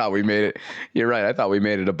 Right? I thought we made it. You're right. I thought we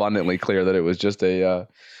made it abundantly clear that it was just a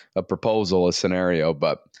proposal, a scenario.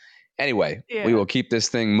 But anyway, We will keep this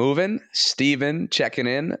thing moving. Steven checking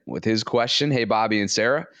in with his question. Hey, Bobby and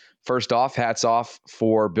Sarah. First off, hats off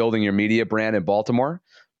for building your media brand in Baltimore.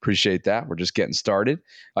 Appreciate that. We're just getting started.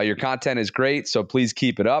 Your content is great, so please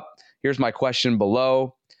keep it up. Here's my question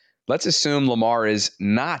below. Let's assume Lamar is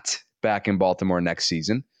not back in Baltimore next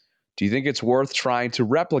season. Do you think it's worth trying to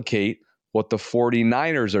replicate what the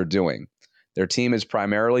 49ers are doing? Their team is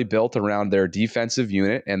primarily built around their defensive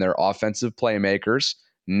unit and their offensive playmakers,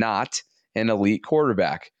 not an elite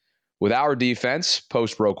quarterback. With our defense,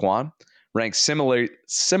 post-Roquan, ranked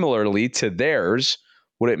similarly to theirs,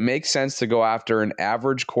 would it make sense to go after an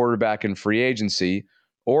average quarterback in free agency,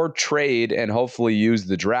 or trade and hopefully use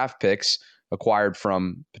the draft picks acquired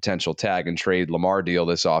from potential tag and trade Lamar deal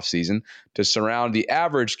this offseason to surround the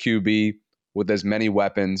average QB with as many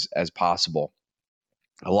weapons as possible?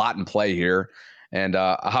 A lot in play here. And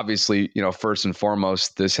obviously, first and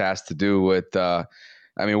foremost, this has to do with,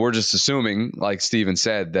 we're just assuming, like Steven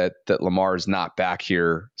said, that Lamar is not back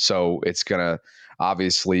here. So it's going to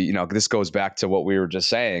obviously, this goes back to what we were just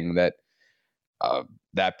saying, that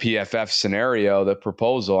that PFF scenario, the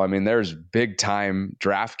proposal, there's big time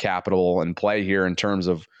draft capital in play here in terms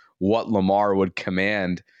of what Lamar would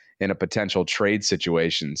command in a potential trade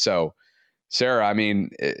situation. So, Sarah,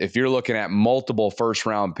 if you're looking at multiple first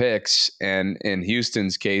round picks, and in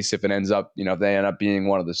Houston's case, if it ends up, if they end up being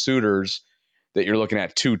one of the suitors, that you're looking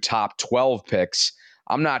at 2 top 12 picks,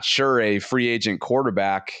 I'm not sure a free agent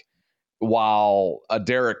quarterback, while a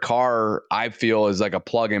Derek Carr, I feel, is like a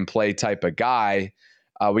plug and play type of guy.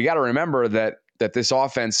 We got to remember that this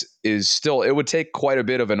offense is still, it would take quite a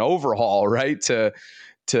bit of an overhaul, right?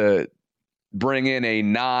 To bring in a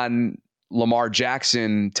non-Lamar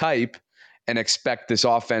Jackson type and expect this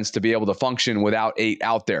offense to be able to function without 8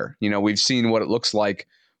 out there. We've seen what it looks like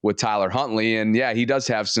with Tyler Huntley, and yeah, he does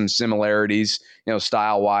have some similarities,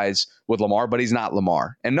 style-wise with Lamar, but he's not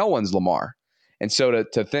Lamar, and no one's Lamar. And so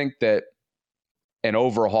to think that an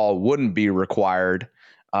overhaul wouldn't be required,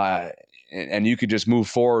 and you could just move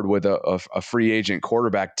forward with a free agent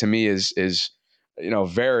quarterback, to me is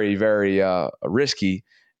very, very risky.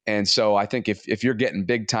 And so I think if you're getting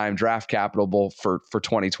big time draft capital for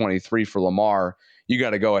 2023 for Lamar, you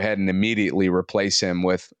got to go ahead and immediately replace him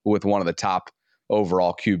with one of the top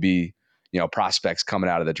overall QB prospects coming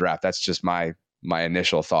out of the draft. That's just my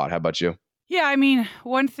initial thought. How about you? Yeah,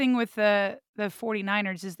 one thing with the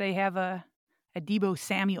 49ers is they have a Deebo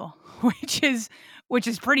Samuel, which is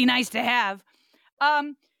pretty nice to have.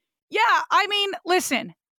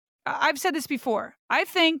 Listen, I've said this before. I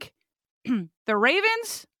think the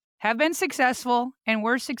Ravens have been successful and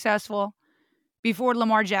were successful before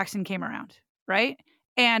Lamar Jackson came around, right?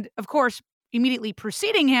 And of course, immediately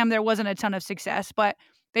preceding him, there wasn't a ton of success, but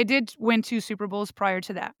they did win 2 Super Bowls prior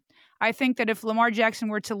to that. I think that if Lamar Jackson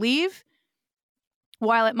were to leave,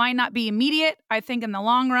 while it might not be immediate, I think in the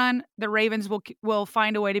long run, the Ravens will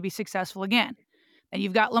find a way to be successful again. And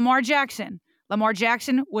you've got Lamar Jackson. Lamar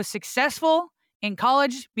Jackson was successful in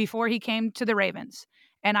college before he came to the Ravens.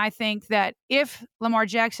 And I think that if Lamar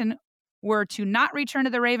Jackson were to not return to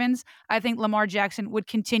the Ravens, I think Lamar Jackson would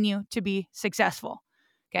continue to be successful.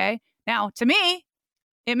 Okay. Now, to me,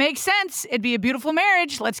 It makes sense. It'd be a beautiful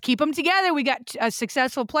marriage. Let's keep them together. We got a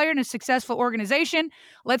successful player and a successful organization.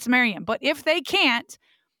 Let's marry him. But if they can't,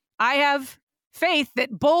 I have faith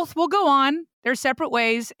that both will go on their separate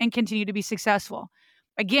ways and continue to be successful.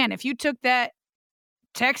 Again, if you took that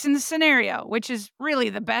Texans scenario, which is really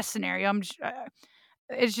the best scenario,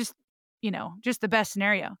 it's just, just the best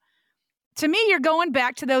scenario. To me, you're going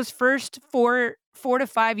back to those first four to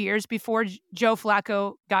 5 years before Joe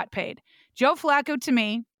Flacco got paid. Joe Flacco, to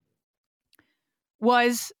me,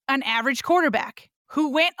 was an average quarterback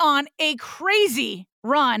who went on a crazy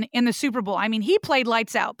run in the Super Bowl. I mean, he played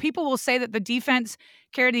lights out. People will say that the defense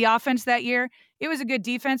carried the offense that year. It was a good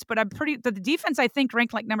defense, but the defense, I think,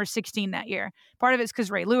 ranked like number 16 that year. Part of it's because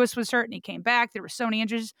Ray Lewis was hurt and he came back. There were so many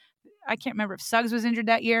injuries. I can't remember if Suggs was injured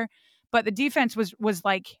that year, but the defense was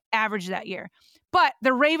like average that year. But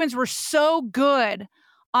the Ravens were so good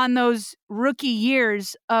on those rookie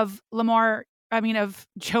years of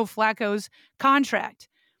Joe Flacco's contract.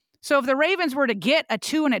 So if the Ravens were to get a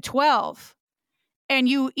 2 and a 12 and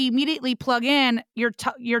you immediately plug in your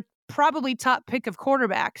probably top pick of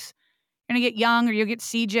quarterbacks, you're going to get Young or you'll get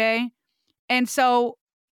CJ. And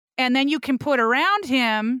then you can put around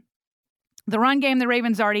him the run game the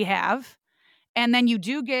Ravens already have. And then you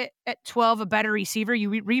do get at 12 a better receiver.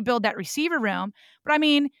 You rebuild that receiver room. But I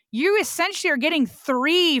mean, you essentially are getting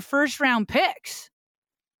 3 first-round picks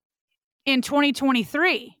in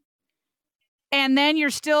 2023. And then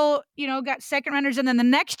you're still, got second rounders. And then the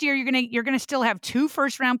next year you're gonna still have 2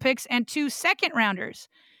 first-round picks and 2 second rounders.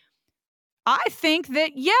 I think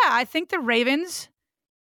the Ravens.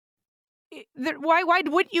 Why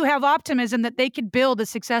wouldn't you have optimism that they could build a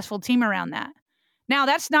successful team around that? Now,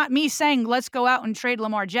 that's not me saying let's go out and trade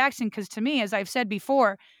Lamar Jackson, because to me, as I've said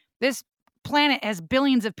before, this planet has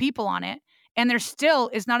billions of people on it, and there still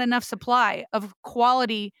is not enough supply of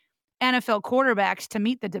quality NFL quarterbacks to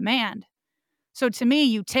meet the demand. So to me,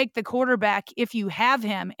 you take the quarterback if you have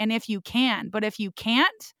him and if you can. But if you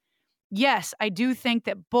can't, yes, I do think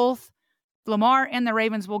that both Lamar and the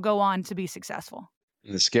Ravens will go on to be successful.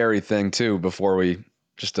 The scary thing, too,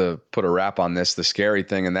 just to put a wrap on this, the scary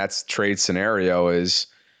thing in that trade scenario is,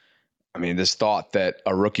 this thought that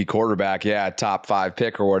a rookie quarterback, top 5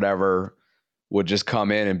 pick or whatever, would just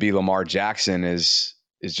come in and be Lamar Jackson is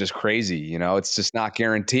just crazy. It's just not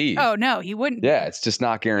guaranteed. Oh, no, he wouldn't. Yeah, it's just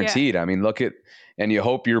not guaranteed. Yeah. And you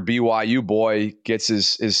hope your BYU boy gets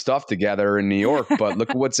his stuff together in New York, but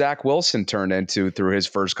look at what Zach Wilson turned into through his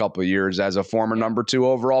first couple of years as a former number 2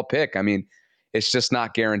 overall pick. It's just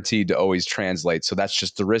not guaranteed to always translate. So that's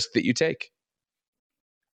just the risk that you take.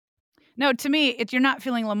 No, to me, if you're not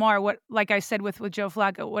feeling Lamar, like I said with Joe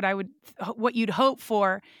Flacco, what you'd hope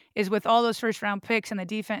for is with all those first round picks and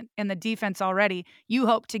the defense already, you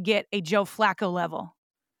hope to get a Joe Flacco level.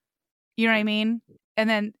 You know what I mean?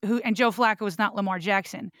 And Joe Flacco is not Lamar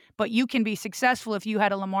Jackson, but you can be successful if you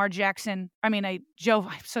had a Lamar Jackson. I'm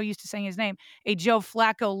so used to saying his name, a Joe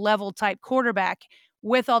Flacco level type quarterback.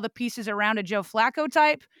 With all the pieces around a Joe Flacco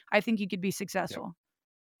type, I think you could be successful. Yep.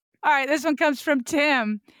 All right, this one comes from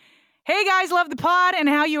Tim. Hey, guys, love the pod and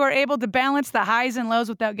how you are able to balance the highs and lows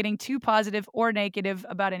without getting too positive or negative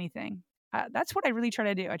about anything. That's what I really try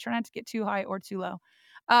to do. I try not to get too high or too low.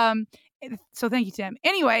 So thank you, Tim.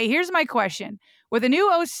 Anyway, here's my question. With a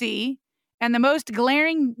new OC and the most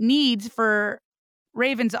glaring needs for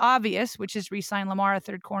Ravens obvious, which is re-sign Lamar, a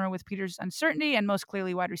third corner with Peters' uncertainty, and most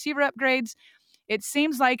clearly wide receiver upgrades, it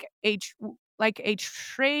seems like a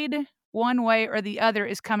trade one way or the other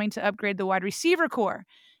is coming to upgrade the wide receiver core,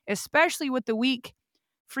 especially with the weak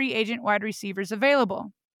free agent wide receivers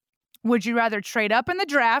available. Would you rather trade up in the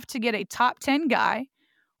draft to get a top 10 guy,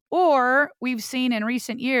 or as we've seen in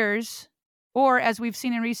recent years, has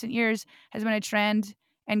been a trend,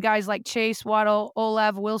 and guys like Chase, Waddle,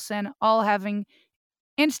 Olav, Wilson, all having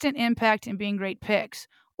instant impact and being great picks?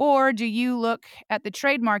 Or do you look at the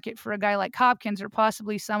trade market for a guy like Hopkins or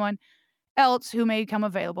possibly someone else who may come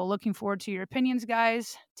available? Looking forward to your opinions,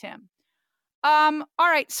 guys. Tim. All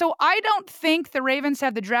right. So I don't think the Ravens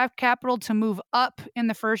have the draft capital to move up in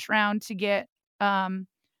the first round to get, a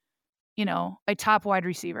top wide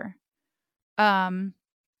receiver. They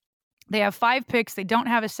have 5 picks. They don't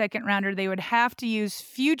have a second rounder. They would have to use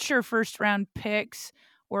future first round picks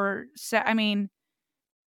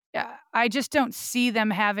I just don't see them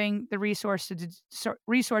having the resources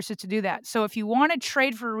to do that. So if you want to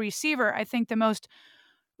trade for a receiver, I think the most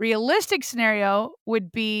realistic scenario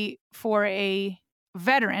would be for a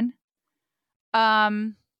veteran.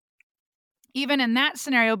 Even in that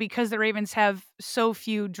scenario, because the Ravens have so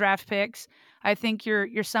few draft picks, I think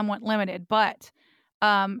you're somewhat limited. But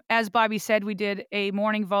as Bobby said, we did a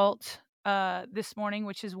morning vault this morning,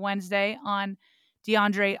 which is Wednesday, on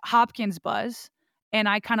DeAndre Hopkins buzz. And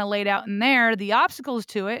I kind of laid out in there the obstacles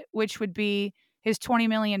to it, which would be his $20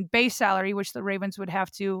 million base salary, which the Ravens would have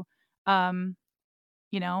to,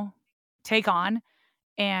 take on.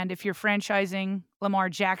 And if you're franchising Lamar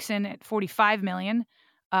Jackson at $45 million,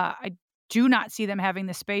 I do not see them having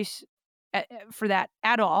the space for that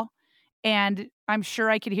at all. And I'm sure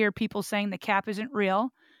I could hear people saying the cap isn't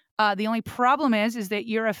real. The only problem is that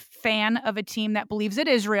you're a fan of a team that believes it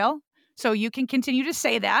is real. So you can continue to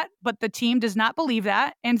say that, but the team does not believe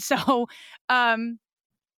that. And so Eric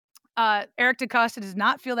DeCosta does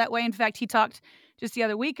not feel that way. In fact, he talked just the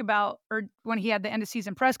other week about, or when he had the end of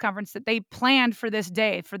season press conference, that they planned for this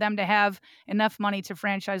day for them to have enough money to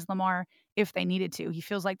franchise Lamar if they needed to. He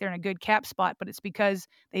feels like they're in a good cap spot, but it's because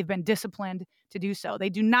they've been disciplined to do so.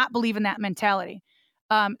 They do not believe in that mentality.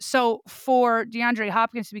 So for DeAndre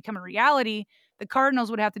Hopkins to become a reality, the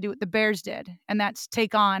Cardinals would have to do what the Bears did, and that's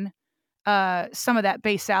take on some of that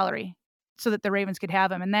base salary so that the Ravens could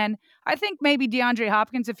have him. And then I think maybe DeAndre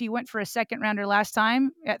Hopkins, if he went for a second rounder last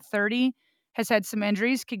time at 30, has had some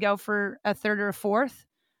injuries, could go for a third or a fourth.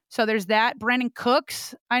 So there's that. Brandon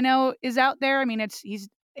Cooks, I know, is out there. I mean, he's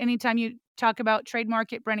anytime you talk about trade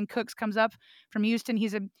market, Brandon Cooks comes up from Houston.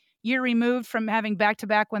 He's a year removed from having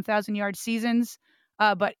back-to-back 1,000-yard seasons.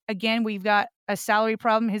 But again, we've got a salary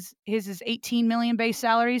problem. His is $18 million base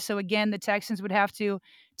salary. So again, the Texans would have to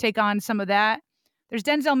take on some of that. There's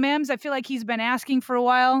Denzel Mims. I feel like he's been asking for a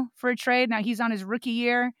while for a trade. Now he's on his rookie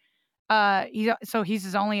year.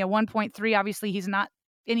 He's only a 1.3. Obviously, he's not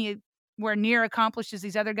anywhere near accomplished as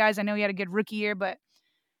these other guys. I know he had a good rookie year, but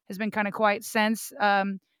has been kind of quiet since.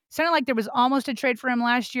 Sounded like there was almost a trade for him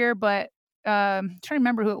last year, but I'm trying to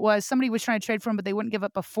remember who it was. Somebody was trying to trade for him, but they wouldn't give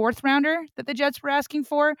up a fourth rounder that the Jets were asking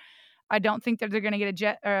for. I don't think that they're going to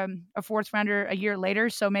get a fourth rounder a year later.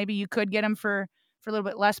 So maybe you could get him for a little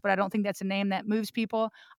bit less, but I don't think that's a name that moves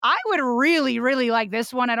people. I would really, really like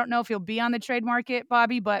this one. I don't know if he'll be on the trade market,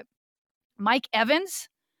 Bobby, but Mike Evans,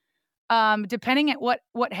 depending at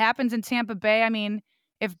what happens in Tampa Bay. I mean,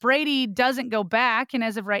 if Brady doesn't go back, and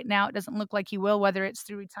as of right now, it doesn't look like he will, whether it's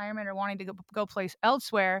through retirement or wanting to go place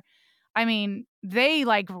elsewhere. I mean, they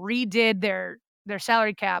like redid their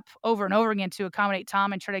salary cap over and over again to accommodate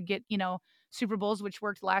Tom and try to get, Super Bowls, which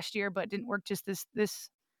worked last year, but didn't work just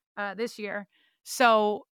this year.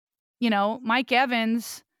 So, Mike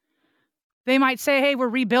Evans, they might say, hey, we're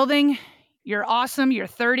rebuilding. You're awesome. You're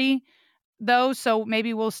 30 though. So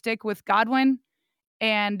maybe we'll stick with Godwin.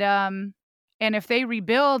 And if they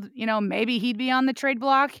rebuild, maybe he'd be on the trade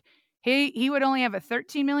block. He would only have a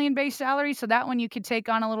 $13 million base salary. So that one you could take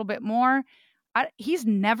on a little bit more. He's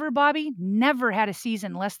never had a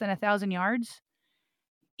season less than 1,000 yards.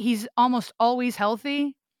 He's almost always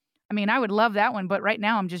healthy. I mean, I would love that one, but right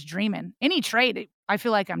now I'm just dreaming. Any trade, I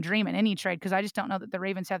feel like I'm dreaming any trade because I just don't know that the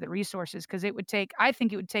Ravens have the resources because I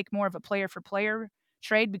think it would take more of a player-for-player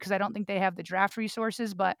trade because I don't think they have the draft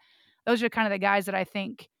resources, but those are kind of the guys that I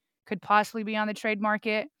think could possibly be on the trade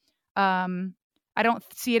market. I don't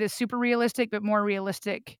see it as super realistic, but more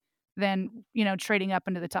realistic than, trading up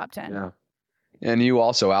into the top 10. Yeah. And you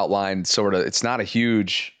also outlined it's not a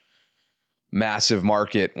huge massive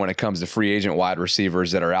market when it comes to free agent wide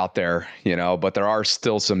receivers that are out there, but there are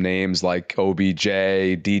still some names like OBJ,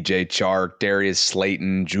 DJ Chark, Darius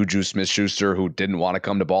Slayton, Juju Smith-Schuster, who didn't want to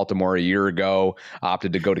come to Baltimore a year ago,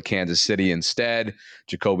 opted to go to Kansas City instead,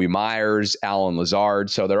 Jacoby Myers, Allen Lazard.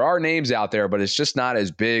 So there are names out there, but it's just not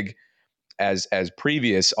as big as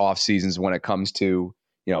previous off seasons when it comes to,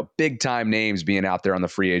 big time names being out there on the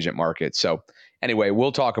free agent market. So anyway,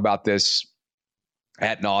 we'll talk about this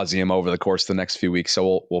ad nauseum over the course of the next few weeks.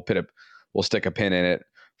 So we'll stick a pin in it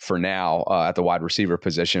for now at the wide receiver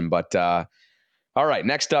position. But all right,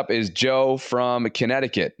 next up is Joe from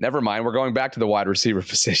Connecticut. Never mind, we're going back to the wide receiver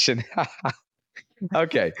position.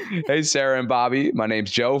 Okay. Hey, Sarah and Bobby. My name's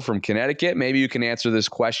Joe from Connecticut. Maybe you can answer this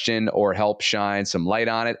question or help shine some light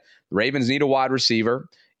on it. The Ravens need a wide receiver,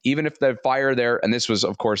 even if they fire and this was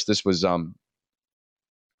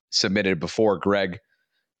submitted before Greg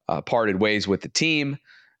parted ways with the team.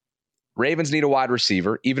 Ravens need a wide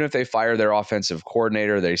receiver. Even if they fire their offensive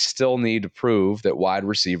coordinator, they still need to prove that wide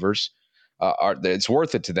receivers it's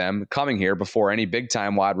worth it to them coming here before any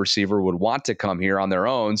big-time wide receiver would want to come here on their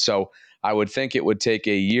own. So I would think it would take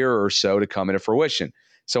a year or so to come into fruition.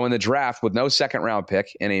 So in the draft, with no second-round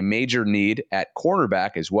pick and a major need at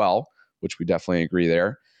cornerback as well, which we definitely agree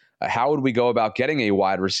there, how would we go about getting a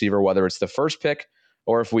wide receiver, whether it's the first pick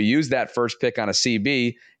or if we use that first pick on a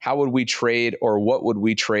CB, how would we trade or what would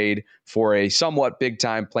we trade for a somewhat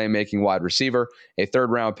big-time playmaking wide receiver? A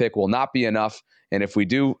third-round pick will not be enough. And if we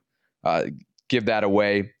do give that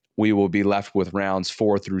away, we will be left with rounds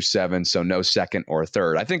 4 through 7, so no second or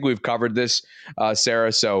third. I think we've covered this,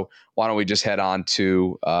 Sarah, so why don't we just head on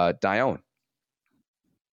to Dione?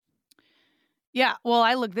 Yeah, well,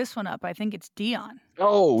 I looked this one up. I think it's Dion.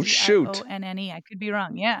 Oh, shoot. Dionne. I could be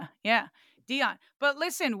wrong. Yeah, Dion. But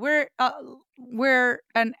listen, we're over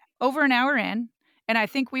an hour in, and I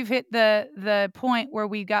think we've hit the point where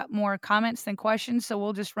we got more comments than questions. So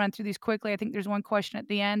we'll just run through these quickly. I think there's one question at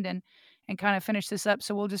the end, and kind of finish this up.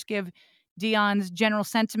 So we'll just give Dion's general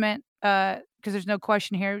sentiment because there's no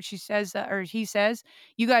question here. She says, or he says,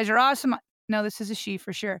 "You guys are awesome." No, this is a she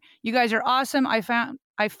for sure. "You guys are awesome. I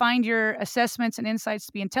find your assessments and insights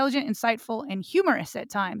to be intelligent, insightful, and humorous at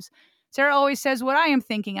times. Sarah always says what I am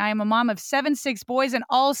thinking. I am a mom of 6 boys, and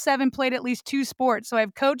all 7 played at least 2 sports. So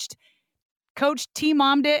I've coached,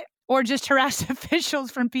 team-mommed it, or just harassed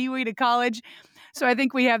officials from Pee Wee to college. So I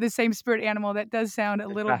think we have the same spirit animal. That does sound a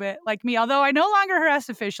little bit like me, although I no longer harass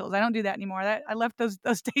officials. I don't do that anymore. I left those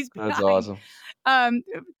days behind. That's awesome.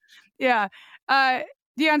 Yeah.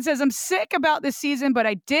 Dion says, "I'm sick about this season, but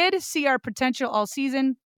I did see our potential all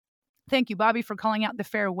season. Thank you, Bobby, for calling out the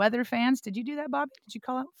fair weather fans." Did you do that, Bobby? Did you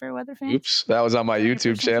call out fair weather fans? Oops, that was on my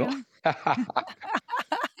YouTube channel.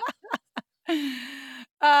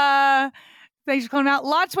 Thanks for calling out.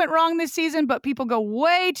 "Lots went wrong this season, but people go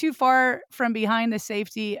way too far from behind the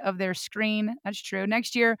safety of their screen." That's true.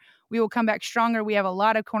 "Next year, we will come back stronger. We have a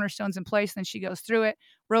lot of cornerstones in place." Then she goes through it.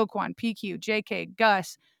 Roquan, PQ, JK,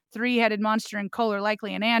 Gus, 3-headed monster in Kohler,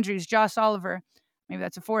 Likely, and Andrews, Josh Oliver. Maybe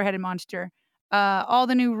that's a 4-headed monster. All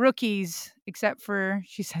the new rookies, except for,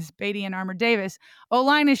 she says, Beatty and Armour Davis.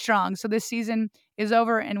 O-line is strong. So this season is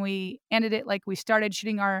over, and we ended it like we started,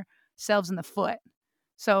 shooting ourselves in the foot.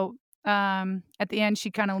 So at the end,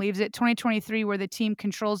 she kind of leaves it. 2023, where the team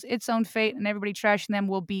controls its own fate and everybody trashing them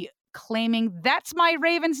will be claiming, "That's my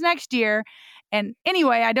Ravens next year." And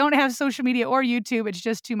anyway, I don't have social media or YouTube. It's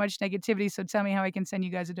just too much negativity. So tell me how I can send you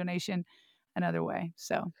guys a donation another way.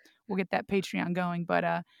 So we'll get that Patreon going. But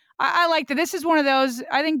I like that. This is one of those,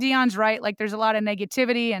 I think Dion's right. Like, there's a lot of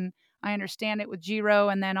negativity, and I understand it with Giro,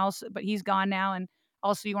 and then also, but he's gone now. And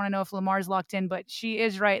also, you want to know if Lamar's locked in, but she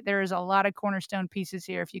is right. There is a lot of cornerstone pieces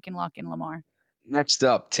here if you can lock in Lamar. Next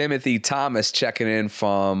up, Timothy Thomas checking in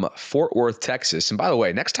from Fort Worth, Texas. And by the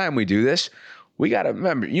way, next time we do this, we got to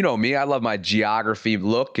remember, you know me, I love my geography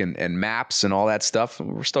look and maps and all that stuff.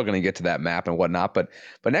 We're still going to get to that map and whatnot. But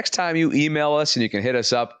next time you email us, and you can hit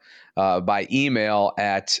us up by email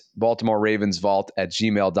at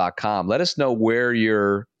BaltimoreRavensVault@gmail.com. Let us know where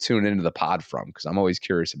you're tuning into the pod from, because I'm always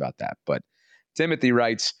curious about that. But Timothy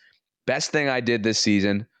writes, "Best thing I did this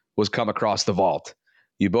season was come across the vault.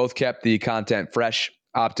 You both kept the content fresh,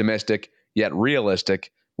 optimistic, yet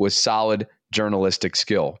realistic, with solid journalistic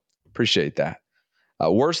skill." Appreciate that.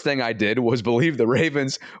 "Worst thing I did was believe the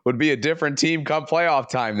Ravens would be a different team come playoff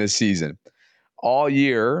time this season. All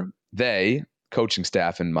year, they, coaching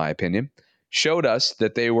staff in my opinion, showed us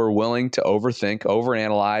that they were willing to overthink,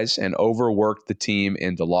 overanalyze, and overwork the team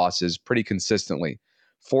into losses pretty consistently.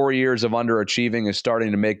 4 years of underachieving is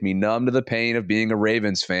starting to make me numb to the pain of being a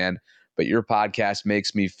Ravens fan, but your podcast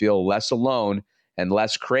makes me feel less alone and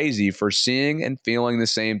less crazy for seeing and feeling the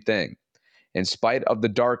same thing. In spite of the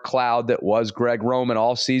dark cloud that was Greg Roman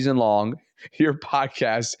all season long, your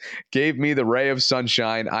podcast gave me the ray of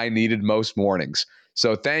sunshine I needed most mornings.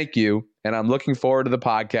 So thank you, and I'm looking forward to the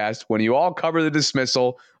podcast when you all cover the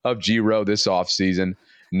dismissal of Giro this offseason.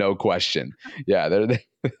 No question." Yeah,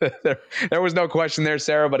 there was no question there,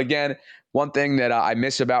 Sarah. But again, one thing that I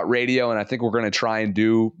miss about radio, and I think we're going to try and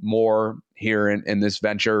do more here in this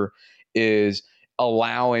venture, is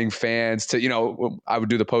allowing fans to, I would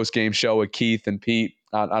do the post-game show with Keith and Pete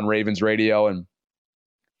on Ravens radio. And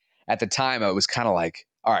at the time, I was kind of like,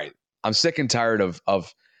 all right, I'm sick and tired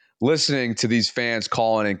of listening to these fans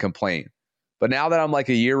call in and complain. But now that I'm like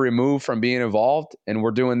a year removed from being involved and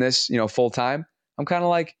we're doing this, full time, I'm kind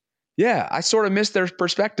of like, yeah, I sort of miss their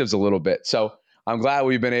perspectives a little bit. So I'm glad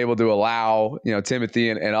we've been able to allow,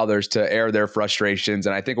 Timothy and others to air their frustrations.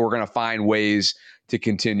 And I think we're going to find ways to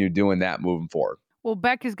continue doing that moving forward. Well,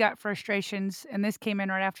 Beck has got frustrations, and this came in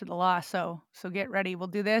right after the loss, so get ready. We'll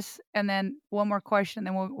do this, and then one more question,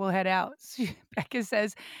 then we'll head out. Becca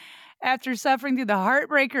says, "After suffering through the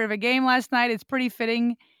heartbreaker of a game last night, it's pretty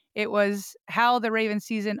fitting it was how the Ravens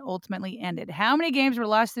season ultimately ended. How many games were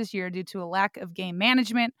lost this year due to a lack of game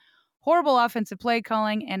management, horrible offensive play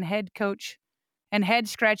calling, and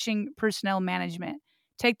head-scratching personnel management?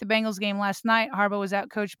 Take the Bengals game last night. Harbaugh was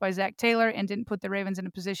outcoached by Zach Taylor and didn't put the Ravens in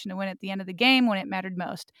a position to win at the end of the game when it mattered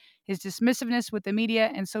most. His dismissiveness with the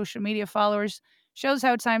media and social media followers Shows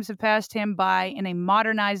how times have passed him by in a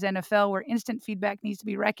modernized NFL where instant feedback needs to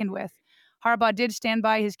be reckoned with. Harbaugh did stand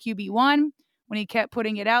by his QB1 when he kept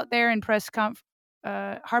putting it out there in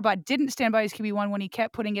Harbaugh didn't stand by his QB1 when he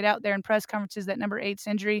kept putting it out there in press conferences that number 8's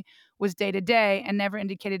injury was day-to-day and never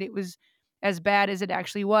indicated it was as bad as it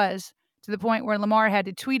actually was, to the point where Lamar had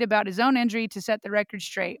to tweet about his own injury to set the record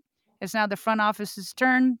straight. It's now the front office's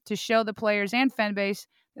turn to show the players and fan base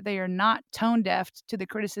that they are not tone-deaf to the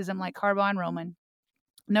criticism like Harbaugh and Roman.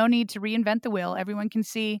 No need to reinvent the wheel. Everyone can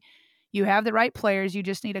see you have the right players. You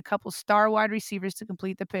just need a couple star wide receivers to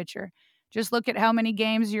complete the picture. Just look at how many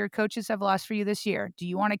games your coaches have lost for you this year. Do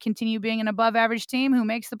you want to continue being an above-average team who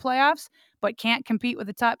makes the playoffs but can't compete with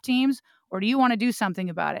the top teams? Or do you want to do something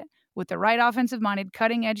about it? With the right offensive-minded,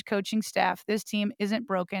 cutting-edge coaching staff, this team isn't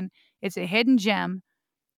broken. It's a hidden gem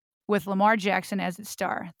with Lamar Jackson as its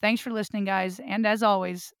star. Thanks for listening, guys, and as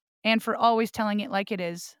always, and for always telling it like it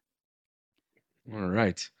is. All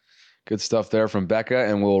right. Good stuff there from Becca,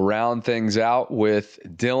 and we'll round things out with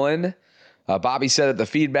Dylan. Bobby said that the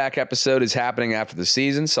feedback episode is happening after the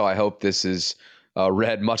season, so I hope this is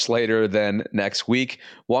read much later than next week.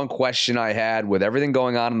 One question I had with everything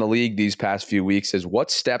going on in the league these past few weeks is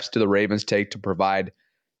what steps do the Ravens take to provide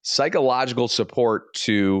psychological support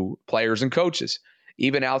to players and coaches,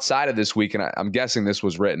 even outside of this week? And I'm guessing this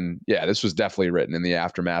was written. Yeah, this was definitely written in the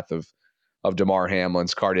aftermath of Damar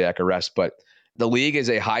Hamlin's cardiac arrest. But the league is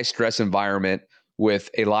a high-stress environment with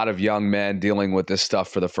a lot of young men dealing with this stuff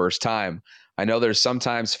for the first time. I know there's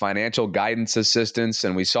sometimes financial guidance assistance,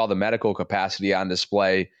 and we saw the medical capacity on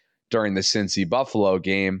display during the Cincy-Buffalo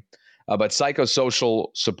game. But psychosocial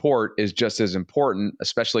support is just as important,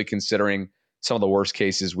 especially considering some of the worst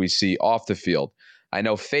cases we see off the field. I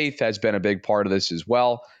know faith has been a big part of this as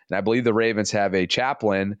well, and I believe the Ravens have a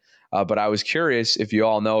chaplain, but I was curious if you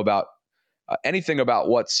all know about anything about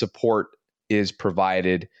what support is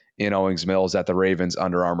provided in Owings Mills at the Ravens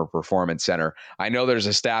Under Armour Performance Center. I know there's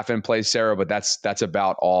a staff in place, Sarah, but that's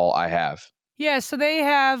about all I have. Yeah, so they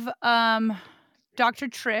have Dr.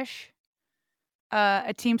 Trish,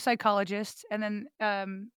 a team psychologist, and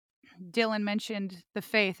then Dylan mentioned the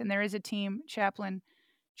faith, and there is a team chaplain,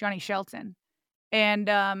 Johnny Shelton. And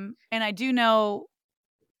I do know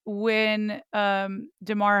when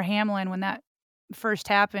Damar Hamlin, when that first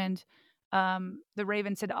happened, the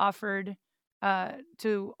Ravens had offered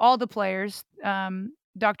to all the players.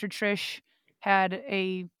 Dr. Trish had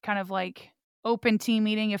a kind of like open team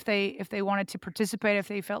meeting if they wanted to participate, if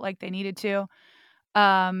they felt like they needed to.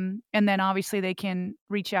 And then obviously they can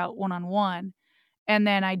reach out one-on-one. And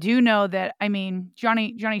then I do know that, I mean,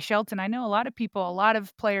 Johnny Shelton, I know a lot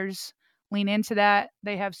of players lean into that.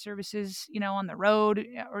 They have services, on the road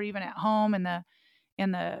or even at home in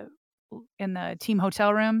the team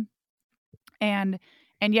hotel room. And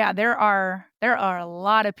yeah, there are a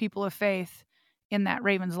lot of people of faith in that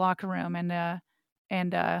Ravens locker room,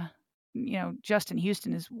 and Justin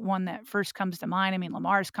Houston is one that first comes to mind. I mean,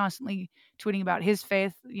 Lamar is constantly tweeting about his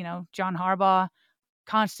faith. John Harbaugh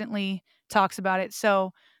constantly talks about it.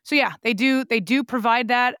 So yeah, they do provide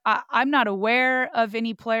that. I'm not aware of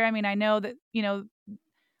any player. I mean, I know that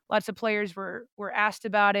lots of players were asked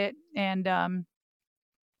about it, and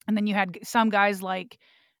then you had some guys like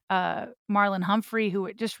Marlon Humphrey, who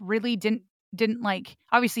it just really didn't like.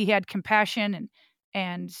 Obviously, he had compassion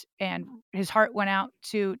and his heart went out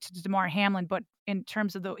to Damar Hamlin, but in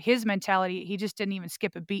terms of his mentality, he just didn't even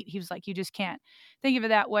skip a beat. He was like, you just can't think of it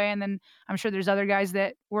that way. And then I'm sure there's other guys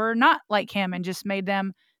that were not like him and just made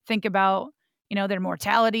them think about their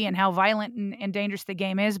mortality and how violent and dangerous the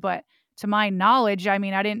game is. But to my knowledge, I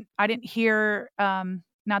mean, I didn't hear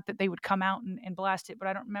not that they would come out and blast it, but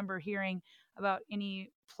I don't remember hearing about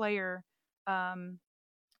any player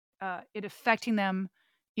it affecting them,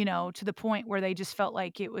 to the point where they just felt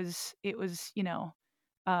like it was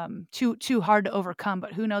too hard to overcome.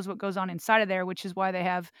 But who knows what goes on inside of there, which is why they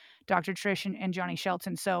have Dr. Trish and Johnny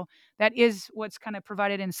Shelton. So that is what's kind of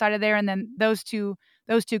provided inside of there. And then those two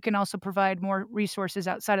can also provide more resources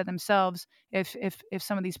outside of themselves if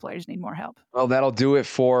some of these players need more help. Well, that'll do it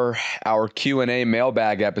for our Q&A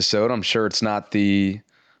mailbag episode. I'm sure it's not the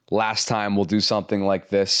last time we'll do something like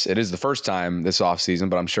this. It is the first time this offseason,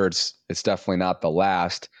 but I'm sure it's definitely not the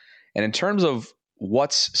last. And in terms of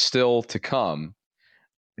what's still to come,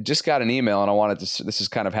 I just got an email, and I wanted to. This is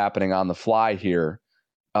kind of happening on the fly here.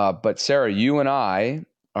 But Sarah, you and I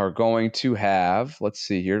are going to have. Let's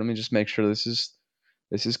see here. Let me just make sure this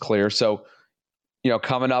is clear. So,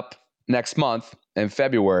 coming up next month in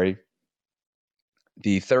February,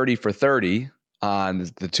 the 30 for 30 on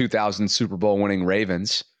the 2000 Super Bowl winning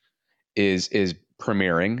Ravens is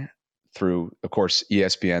premiering through, of course,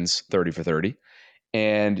 ESPN's 30 for 30.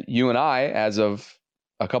 And you and I, as of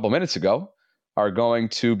a couple minutes ago, are going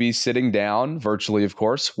to be sitting down virtually, of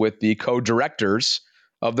course, with the co-directors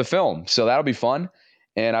of the film. So that'll be fun.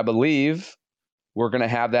 And I believe we're going to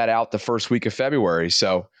have that out the first week of February.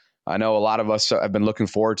 So I know a lot of us have been looking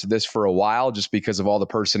forward to this for a while just because of all the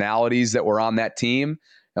personalities that were on that team.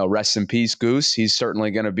 Rest in peace, Goose. He's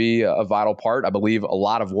certainly going to be a vital part. I believe a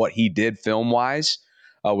lot of what he did film-wise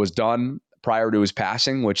was done prior to his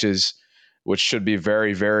passing, which should be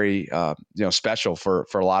very, very special for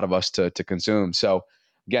a lot of us to consume. So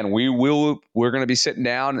again, we're going to be sitting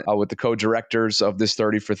down with the co-directors of this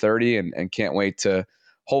 30 for 30 and can't wait to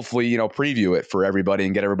hopefully preview it for everybody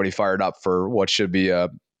and get everybody fired up for what should be an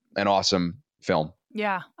awesome film.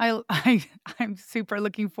 Yeah, I'm super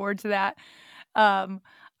looking forward to that.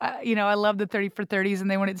 I love the 30 for 30s, and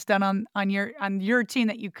then when it's done on your team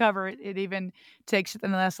that you cover, it even takes it to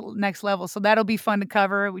the next level. So that'll be fun to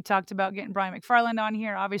cover. We talked about getting Brian McFarland on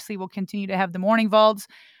here. Obviously, we'll continue to have the morning vaults.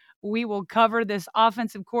 We will cover this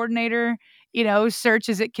offensive coordinator, search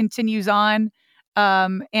as it continues on.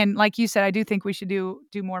 And like you said, I do think we should do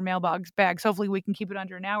more mailbags. Hopefully we can keep it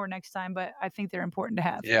under an hour next time, but I think they're important to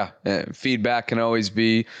have. Yeah. Feedback can always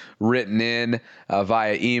be written in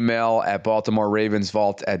via email at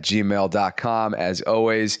BaltimoreRavensVault@gmail.com. As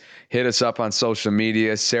always, hit us up on social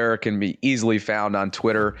media. Sarah can be easily found on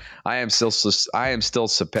Twitter. I am still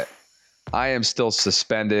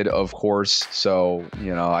suspended, of course. So,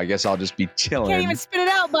 I guess I'll just be chilling. You can't even spit it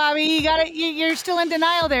out, Bobby. You're still in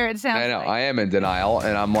denial there, it sounds like. I know. I am in denial,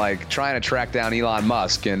 and I'm trying to track down Elon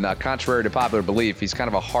Musk. And contrary to popular belief, he's kind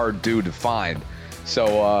of a hard dude to find.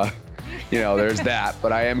 So, there's that.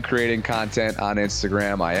 But I am creating content on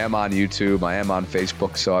Instagram. I am on YouTube. I am on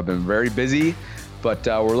Facebook. So I've been very busy. But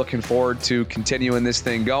we're looking forward to continuing this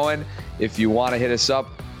thing going. If you want to hit us up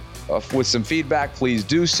with some feedback, please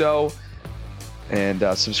do so. And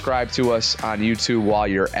subscribe to us on YouTube while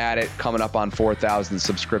you're at it. Coming up on 4,000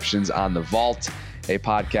 subscriptions on The Vault, a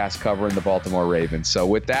podcast covering the Baltimore Ravens. So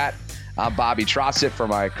with that, I'm Bobby Trossett for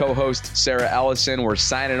my co-host, Sarah Ellison. We're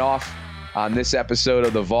signing off on this episode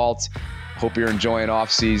of The Vault. Hope you're enjoying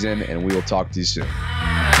off season, and we will talk to you soon.